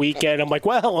 NFL weekend? I'm like,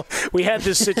 well, we had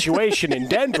this situation in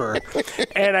Denver.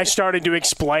 And I started to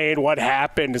explain what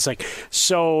happened. It's like,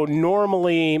 so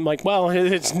normally, I'm like, well,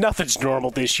 nothing's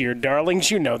normal this year, darlings.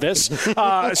 You know this.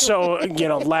 So,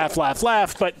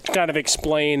 laugh, but kind of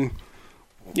explain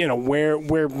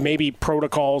where maybe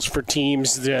protocols for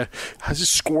teams to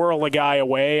squirrel a guy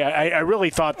away. I really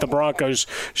thought the Broncos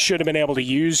should have been able to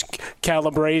use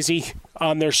Calabrese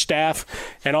on their staff,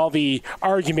 and all the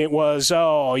argument was,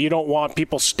 oh, you don't want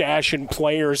people stashing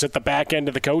players at the back end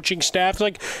of the coaching staff. It's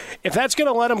like, if that's going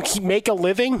to let them make a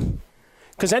living,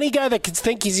 because any guy that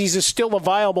think he's still a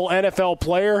viable NFL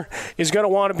player is going to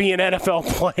want to be an NFL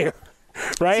player.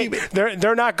 Right? See,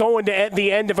 they're not going to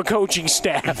the end of a coaching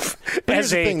staff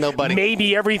as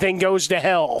maybe everything goes to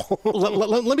hell.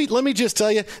 let me just tell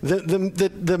you,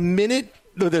 the minute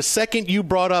the second you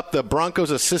brought up the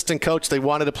Broncos assistant coach, they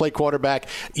wanted to play quarterback,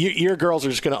 your girls are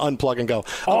just going to unplug and go,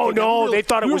 oh, no, they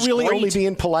thought it was really great. only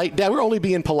being polite. Dad, we're only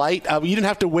being polite. You didn't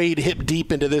have to wade hip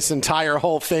deep into this entire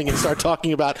whole thing and start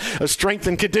talking about a strength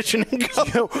and conditioning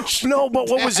coach. No, but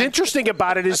what was interesting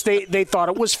about it is they thought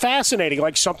it was fascinating,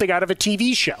 like something out of a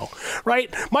TV show,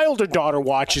 right? My older daughter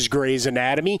watches Grey's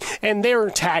Anatomy, and they're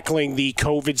tackling the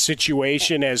COVID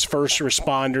situation as first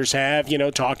responders have,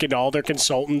 talking to all their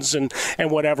consultants and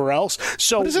whatever else.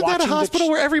 So but isn't that a hospital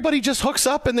where everybody just hooks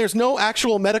up and there's no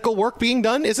actual medical work being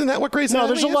done? Isn't that what Grey's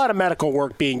Anatomy is? No, there's a lot of medical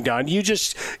work being done. You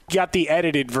just got the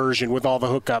edited version with all the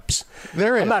hookups.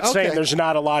 There is. I'm not saying there's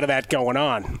not a lot of that going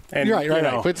on. And, You're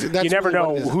right. But you never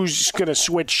know who's going to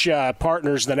switch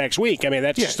partners the next week. I mean,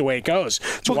 that's just the way it goes.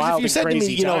 It's wild and crazy if you said to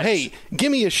me, times. hey,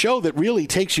 give me a show that really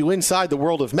takes you inside the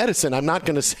world of medicine, I'm not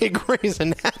going to say Grey's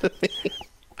Anatomy.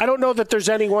 I don't know that there's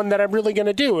anyone that I'm really going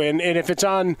to do. And if it's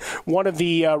on one of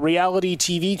the reality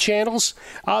TV channels,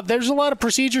 there's a lot of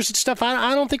procedures and stuff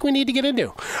I don't think we need to get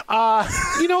into.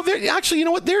 You know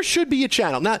what? There should be a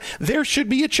channel. Now, there should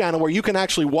be a channel where you can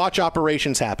actually watch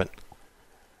operations happen.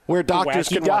 Where doctors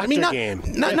can watch. I mean,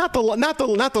 not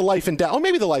the life and death. Or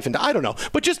maybe the life and death. I don't know.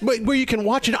 But just where you can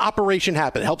watch an operation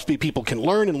happen. It helps people can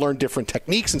learn different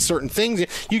techniques and certain things.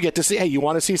 You get to see, hey, you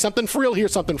want to see something for real?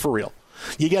 Here's something for real.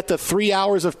 You get the 3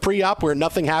 hours of pre-op where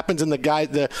nothing happens and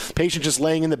the patient just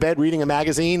laying in the bed reading a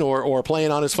magazine or playing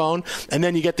on his phone. And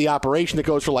then you get the operation that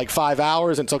goes for like 5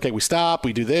 hours. And it's okay, we stop,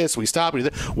 we do this, we stop, we do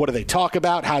this. What do they talk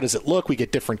about? How does it look? We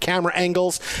get different camera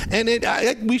angles. And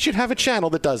we should have a channel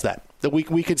that does that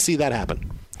we could see that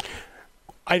happen.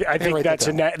 I think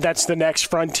that's the next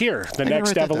frontier, the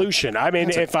next evolution. I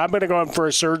mean, if I'm going to go in for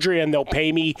a surgery and they'll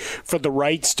pay me for the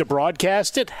rights to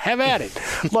broadcast it, have at it.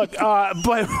 Look,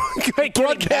 but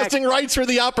broadcasting rights for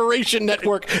the Operation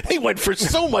Network, they went for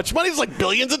so much money. It's like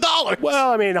billions of dollars.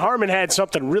 Well, I mean, Harmon had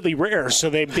something really rare, so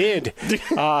they bid.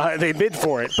 They bid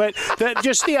for it. But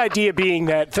just the idea being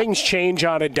that things change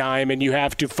on a dime, and you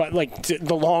have to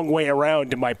the long way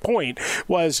around. To my point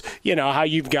was, how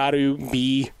you've got to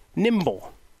be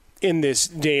nimble in this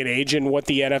day and age, and what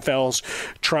the NFL's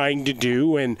trying to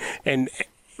do, and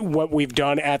what we've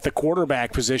done at the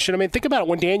quarterback position. I mean, think about it.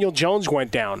 When Daniel Jones went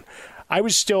down, I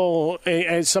was still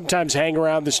sometimes hang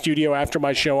around the studio after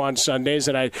my show on Sundays,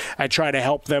 and I try to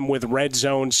help them with red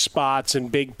zone spots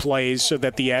and big plays so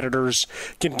that the editors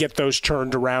can get those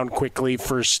turned around quickly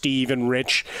for Steve and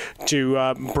Rich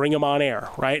to bring them on air,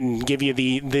 right, and give you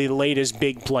the latest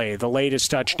big play, the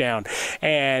latest touchdown.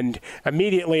 And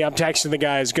immediately I'm texting the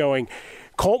guys going,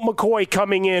 Colt McCoy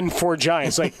coming in for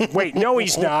Giants. Like, wait, no,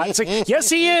 he's not. It's like, yes,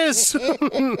 he is.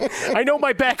 I know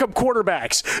my backup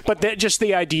quarterbacks. But just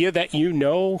the idea that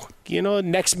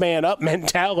next man up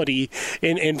mentality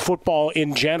in football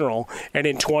in general, and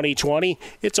in 2020,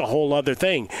 it's a whole other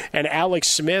thing. And Alex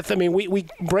Smith, I mean, we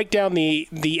break down the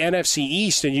NFC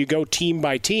East and you go team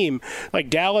by team.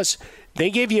 Like Dallas, they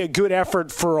gave you a good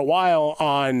effort for a while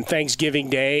on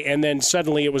Thanksgiving Day, and then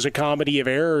suddenly it was a comedy of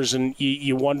errors, and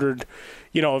you wondered,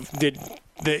 did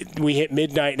we hit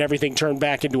midnight and everything turned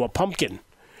back into a pumpkin,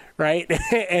 right?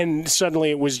 And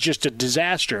suddenly it was just a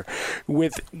disaster.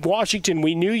 With Washington,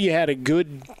 we knew you had a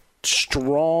good,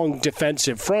 strong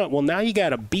defensive front. Well, now you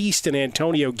got a beast in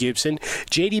Antonio Gibson.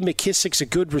 J.D. McKissick's a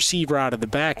good receiver out of the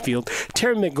backfield.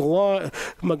 Terry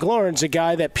McLaurin's a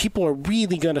guy that people are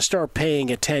really going to start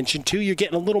paying attention to. You're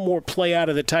getting a little more play out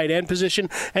of the tight end position.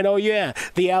 And,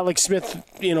 the Alex Smith,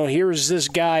 here's this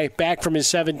guy back from his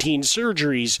 17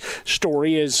 surgeries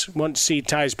story once he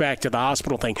ties back to the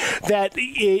hospital thing. That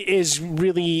is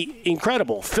really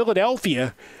incredible.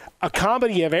 Philadelphia, a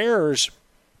comedy of errors,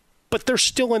 but they're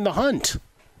still in the hunt,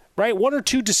 right? 1 or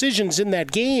 2 decisions in that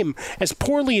game, as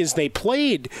poorly as they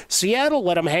played, Seattle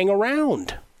let them hang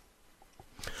around.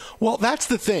 Well, that's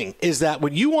the thing, is that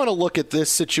when you want to look at this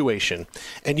situation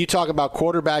and you talk about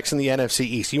quarterbacks in the NFC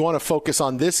East, you want to focus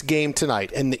on this game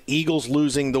tonight and the Eagles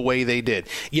losing the way they did.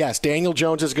 Yes, Daniel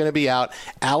Jones is going to be out.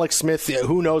 Alex Smith,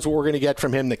 who knows what we're going to get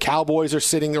from him. The Cowboys are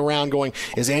sitting around going,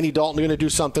 is Andy Dalton going to do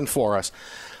something for us?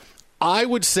 I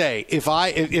would say, if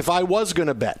I was going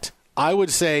to bet, I would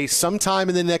say sometime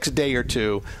in the next day or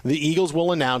two, the Eagles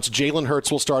will announce Jalen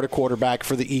Hurts will start a quarterback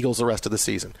for the Eagles the rest of the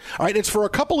season. All right, it's for a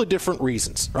couple of different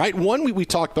reasons. Right, one we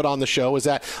talked about on the show is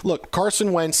that, look,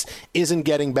 Carson Wentz isn't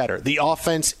getting better. The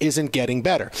offense isn't getting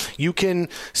better. You can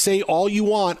say all you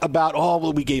want about,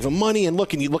 we gave him money, and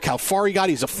look how far he got.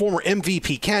 He's a former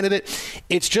MVP candidate.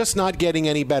 It's just not getting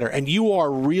any better. And you are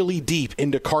really deep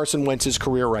into Carson Wentz's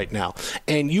career right now.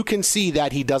 And you can see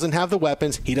that he doesn't have the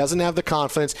weapons. He doesn't have the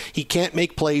confidence. He He can't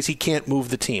make plays. He can't move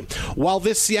the team. While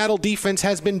this Seattle defense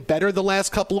has been better the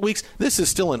last couple of weeks, this is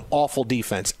still an awful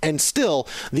defense. And still,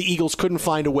 the Eagles couldn't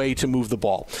find a way to move the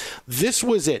ball. This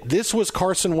was it. This was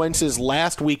Carson Wentz's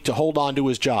last week to hold on to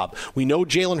his job. We know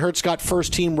Jalen Hurts got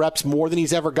first-team reps more than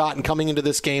he's ever gotten coming into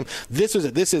this game. This is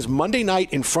it. This is Monday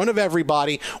night in front of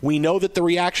everybody. We know that the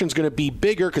reaction is going to be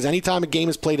bigger because anytime a game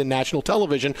is played in national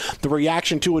television, the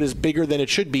reaction to it is bigger than it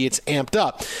should be. It's amped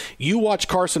up. You watch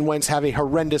Carson Wentz have a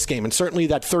horrendous game, and certainly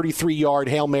that 33-yard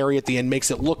Hail Mary at the end makes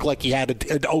it look like he had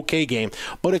an okay game,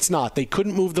 but it's not. They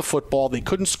couldn't move the football. They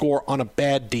couldn't score on a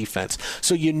bad defense.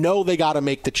 So you know they got to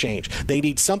make the change. They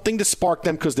need something to spark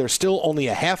them because they're still only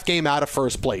a half game out of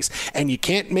first place. And you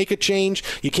can't make a change.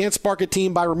 You can't spark a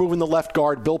team by removing the left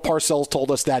guard. Bill Parcells told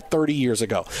us that 30 years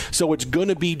ago. So it's going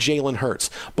to be Jalen Hurts.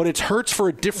 But it's Hurts for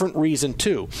a different reason,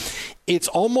 too. It's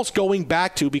almost going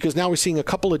back to, because now we're seeing a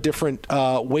couple of different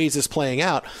ways this playing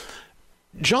out.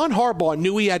 John Harbaugh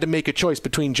knew he had to make a choice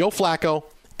between Joe Flacco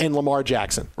and Lamar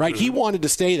Jackson, right? He wanted to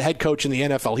stay the head coach in the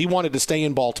NFL. He wanted to stay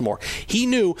in Baltimore. He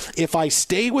knew if I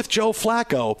stay with Joe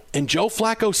Flacco and Joe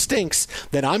Flacco stinks,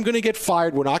 then I'm going to get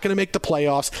fired. We're not going to make the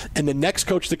playoffs, and the next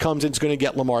coach that comes in is going to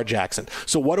get Lamar Jackson.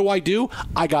 So what do?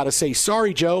 I got to say,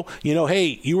 sorry, Joe.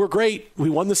 Hey, you were great. We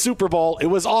won the Super Bowl. It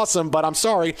was awesome, but I'm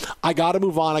sorry. I got to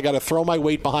move on. I got to throw my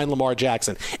weight behind Lamar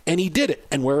Jackson. And he did it.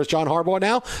 And where is John Harbaugh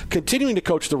now? Continuing to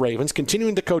coach the Ravens,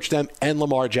 continuing to coach them and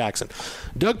Lamar Jackson.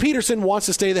 Doug Peterson wants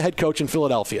to stay the head coach in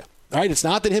Philadelphia. All right, it's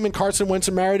not that him and Carson Wentz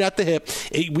are married at the hip.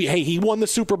 He won the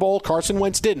Super Bowl. Carson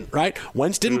Wentz didn't, right?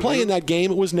 Wentz didn't play in that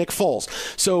game. It was Nick Foles.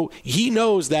 So he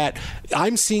knows that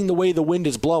I'm seeing the way the wind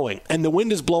is blowing, and the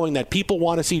wind is blowing that people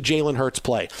want to see Jalen Hurts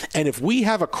play. And if we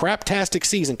have a craptastic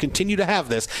season, continue to have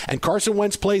this, and Carson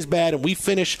Wentz plays bad, and we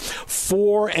finish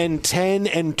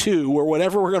 4-10-2, or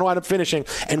whatever we're going to wind up finishing,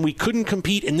 and we couldn't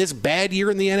compete in this bad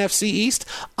year in the NFC East,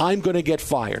 I'm going to get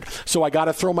fired. So I got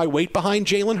to throw my weight behind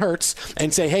Jalen Hurts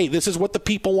and say, hey, this is what the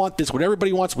people want. This is what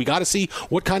everybody wants. We got to see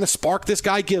what kind of spark this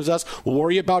guy gives us. We'll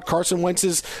worry about Carson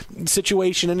Wentz's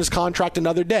situation and his contract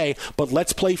another day, but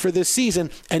let's play for this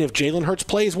season. And if Jalen Hurts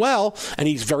plays well, and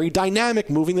he's very dynamic,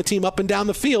 moving the team up and down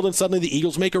the field, and suddenly the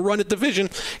Eagles make a run at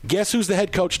division, guess who's the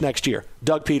head coach next year?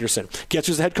 Doug Peterson. Guess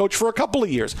who's the head coach for a couple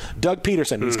of years? Doug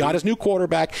Peterson. He's got his new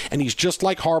quarterback, and he's just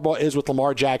like Harbaugh is with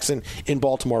Lamar Jackson in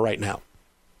Baltimore right now.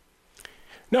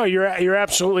 No, you're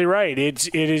absolutely right.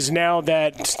 It is now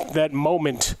that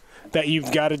moment that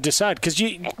you've got to decide. Because,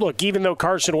 look, even though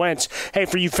Carson Wentz, hey,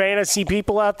 for you fantasy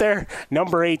people out there,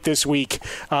 number 8 this week,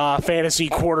 fantasy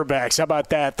quarterbacks. How about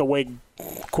that? The way,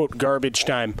 quote, garbage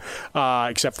time,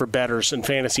 except for bettors and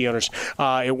fantasy owners,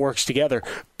 it works together.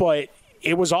 But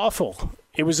it was awful.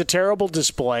 It was a terrible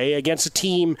display against a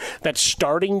team that's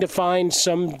starting to find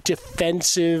some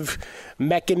defensive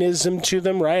mechanism to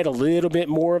them, right? A little bit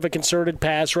more of a concerted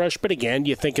pass rush. But again,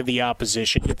 you think of the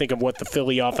opposition. You think of what the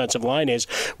Philly offensive line is.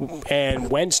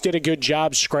 And Wentz did a good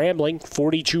job scrambling.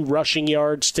 42 rushing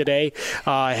yards today,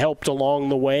 helped along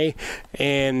the way,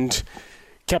 and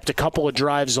kept a couple of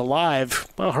drives alive.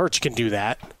 Well, Hurts can do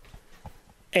that.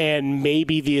 And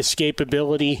maybe the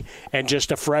escapability and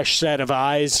just a fresh set of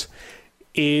eyes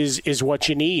is what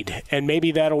you need. And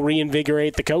maybe that'll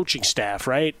reinvigorate the coaching staff,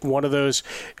 right? One of those,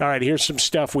 all right, here's some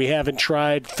stuff we haven't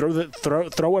tried.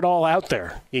 Throw it all out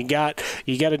there. You got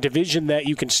a division that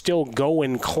you can still go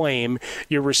and claim.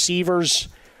 Your receivers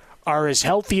are as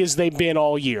healthy as they've been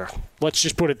all year. Let's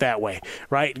just put it that way,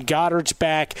 right? Goddard's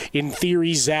back. In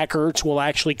theory, Zach Ertz will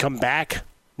actually come back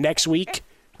next week.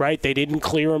 Right? They didn't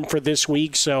clear him for this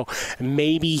week, so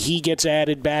maybe he gets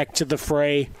added back to the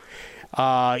fray.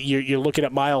 You're looking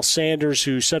at Miles Sanders,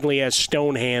 who suddenly has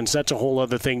stone hands. That's a whole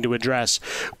other thing to address.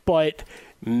 But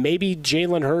maybe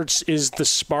Jalen Hurts is the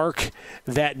spark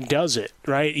that does it,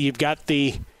 right? You've got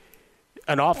an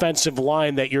offensive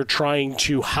line that you're trying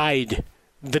to hide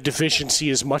the deficiency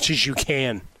as much as you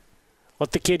can.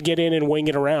 Let the kid get in and wing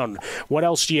it around. What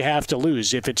else do you have to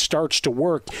lose? If it starts to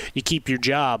work, you keep your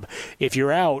job. If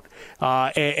you're out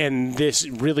and this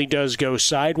really does go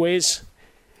sideways,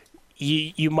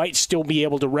 you might still be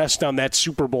able to rest on that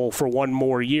Super Bowl for one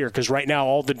more year, because right now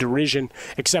all the derision,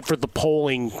 except for the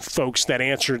polling folks that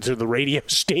answer to the radio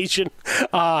station,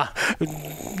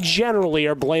 generally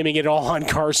are blaming it all on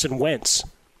Carson Wentz.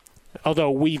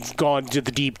 Although we've gone to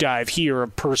the deep dive here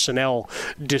of personnel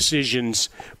decisions,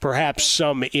 perhaps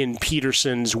some in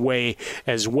Peterson's way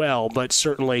as well, but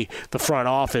certainly the front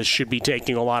office should be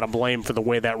taking a lot of blame for the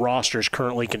way that roster is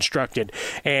currently constructed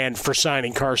and for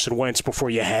signing Carson Wentz before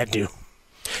you had to.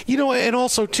 And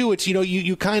also, too, it's,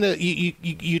 you kind of,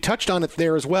 you touched on it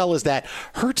there as well, is that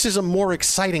Hurts is a more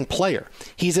exciting player.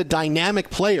 He's a dynamic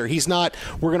player. He's not,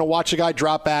 we're going to watch a guy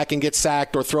drop back and get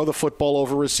sacked or throw the football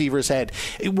over a receiver's head.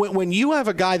 When you have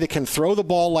a guy that can throw the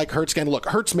ball like Hurts can, look,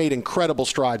 Hurts made incredible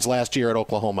strides last year at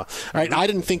Oklahoma. All right, I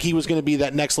didn't think he was going to be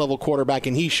that next level quarterback,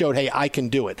 and he showed, hey, I can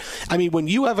do it. I mean, when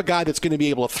you have a guy that's going to be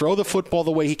able to throw the football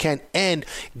the way he can and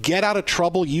get out of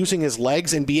trouble using his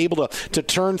legs and be able to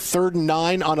turn 3rd and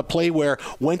 9 on a play where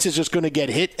Wentz is just going to get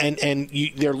hit and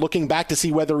they're looking back to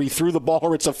see whether he threw the ball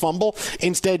or it's a fumble.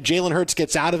 Instead, Jalen Hurts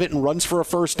gets out of it and runs for a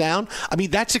first down. I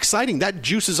mean, that's exciting. That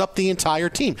juices up the entire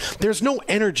team. There's no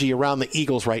energy around the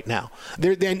Eagles right now.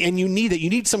 And you need it. You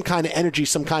need some kind of energy,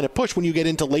 some kind of push when you get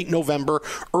into late November,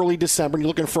 early December, and you're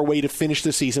looking for a way to finish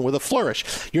the season with a flourish.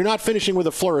 You're not finishing with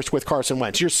a flourish with Carson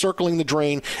Wentz. You're circling the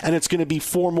drain, and it's going to be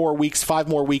 5 more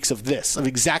weeks of this, of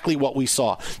exactly what we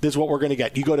saw. This is what we're going to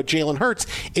get. You go to Jalen Hurts,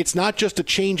 it's not just a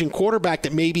change in quarterback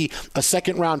that maybe a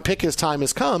second-round pick as time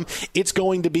has come. It's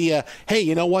going to be a, hey,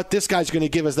 you know what? This guy's going to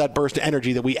give us that burst of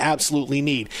energy that we absolutely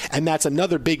need. And that's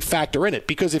another big factor in it.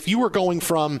 Because if you were going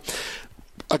from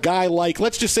a guy like,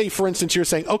 let's just say, for instance, you're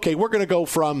saying, okay, we're going to go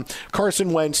from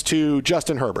Carson Wentz to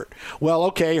Justin Herbert. Well,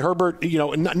 okay, Herbert,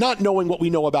 not knowing what we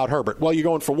know about Herbert. Well, you're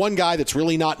going from one guy that's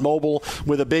really not mobile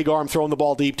with a big arm throwing the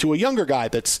ball deep to a younger guy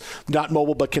that's not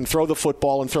mobile but can throw the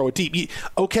football and throw it deep.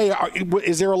 Okay,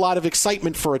 is there a lot of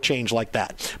excitement for a change like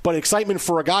that? But excitement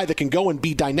for a guy that can go and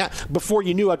be dynamic. Before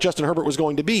you knew what Justin Herbert was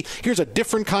going to be, here's a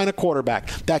different kind of quarterback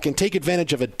that can take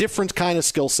advantage of a different kind of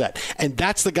skill set. And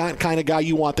that's the kind of guy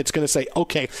you want that's going to say,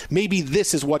 okay, maybe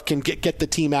this is what can get the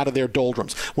team out of their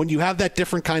doldrums. When you have that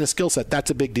different kind of skill set, that's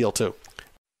a big deal too.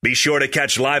 Be sure to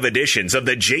catch live editions of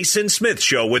The Jason Smith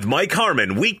Show with Mike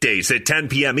Harmon weekdays at 10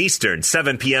 p.m. Eastern,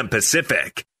 7 p.m.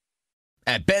 Pacific.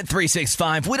 At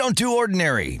Bet365, we don't do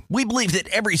ordinary. We believe that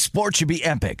every sport should be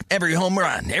epic. Every home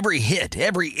run, every hit,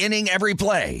 every inning, every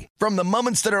play. From the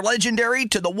moments that are legendary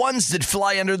to the ones that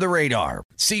fly under the radar.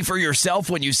 See for yourself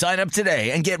when you sign up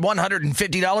today and get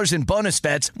 $150 in bonus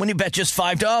bets when you bet just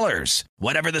 $5.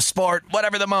 Whatever the sport,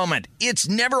 whatever the moment, it's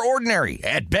never ordinary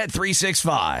at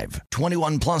Bet365.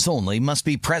 21 plus only. Must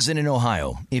be present in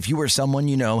Ohio. If you or someone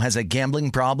you know has a gambling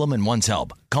problem and wants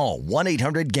help, call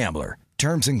 1-800-GAMBLER.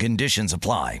 Terms and conditions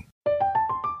apply.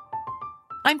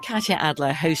 I'm Katya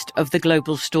Adler, host of The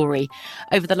Global Story.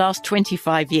 Over the last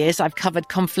 25 years, I've covered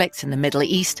conflicts in the Middle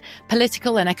East,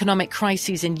 political and economic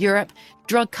crises in Europe,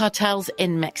 drug cartels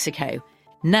in Mexico.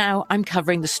 Now I'm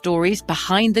covering the stories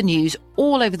behind the news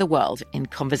all over the world in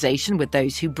conversation with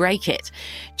those who break it.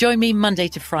 Join me Monday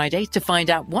to Friday to find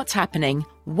out what's happening,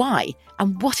 why,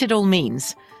 and what it all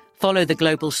means. Follow The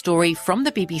Global Story from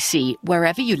the BBC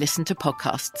wherever you listen to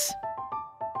podcasts.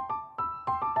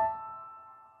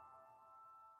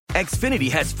 Xfinity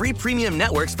has free premium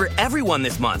networks for everyone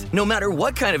this month, no matter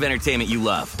what kind of entertainment you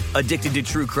love. Addicted to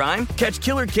true crime? Catch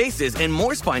killer cases and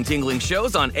more spine-tingling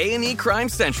shows on A&E Crime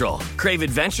Central. Crave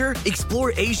adventure?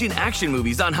 Explore Asian action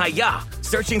movies on Hi-Ya.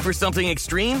 Searching for something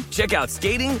extreme? Check out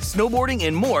skating, snowboarding,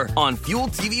 and more on Fuel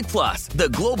TV Plus, the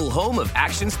global home of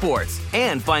action sports.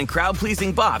 And find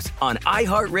crowd-pleasing bops on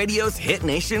iHeartRadio's Hit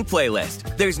Nation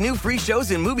playlist. There's new free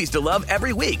shows and movies to love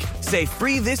every week. Say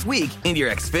free this week in your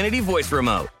Xfinity voice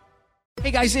remote.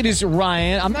 Hey guys, it is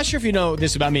Ryan. I'm not sure if you know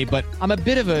this about me, but I'm a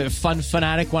bit of a fun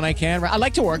fanatic when I can. I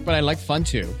like to work, but I like fun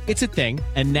too. It's a thing.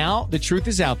 And now the truth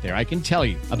is out there. I can tell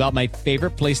you about my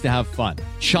favorite place to have fun.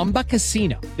 Chumba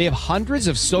Casino. They have hundreds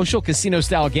of social casino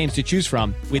style games to choose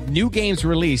from with new games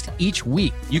released each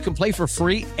week. You can play for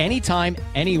free anytime,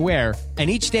 anywhere. And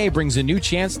each day brings a new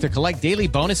chance to collect daily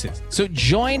bonuses. So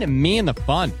join me in the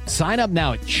fun. Sign up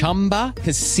now at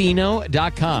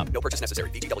ChumbaCasino.com. No purchase necessary.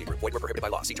 VGW. Void where prohibited by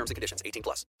law. See terms and conditions.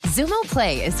 18+. Xumo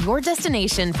Play is your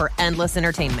destination for endless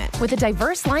entertainment. With a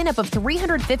diverse lineup of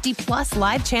 350+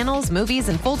 live channels, movies,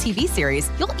 and full TV series,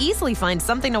 you'll easily find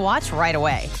something to watch right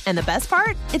away. And the best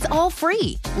part? It's all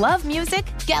free. Love music?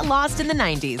 Get lost in the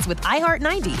 90s with iHeart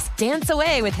 90s. Dance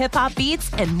away with hip-hop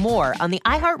beats and more on the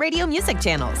iHeartRadio music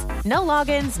channels. No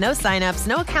logins, no signups,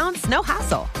 no accounts, no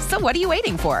hassle. So what are you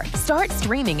waiting for? Start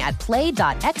streaming at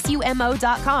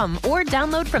play.xumo.com or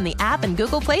download from the app and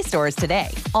Google Play stores today.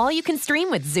 All you can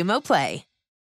stream with Xumo Play.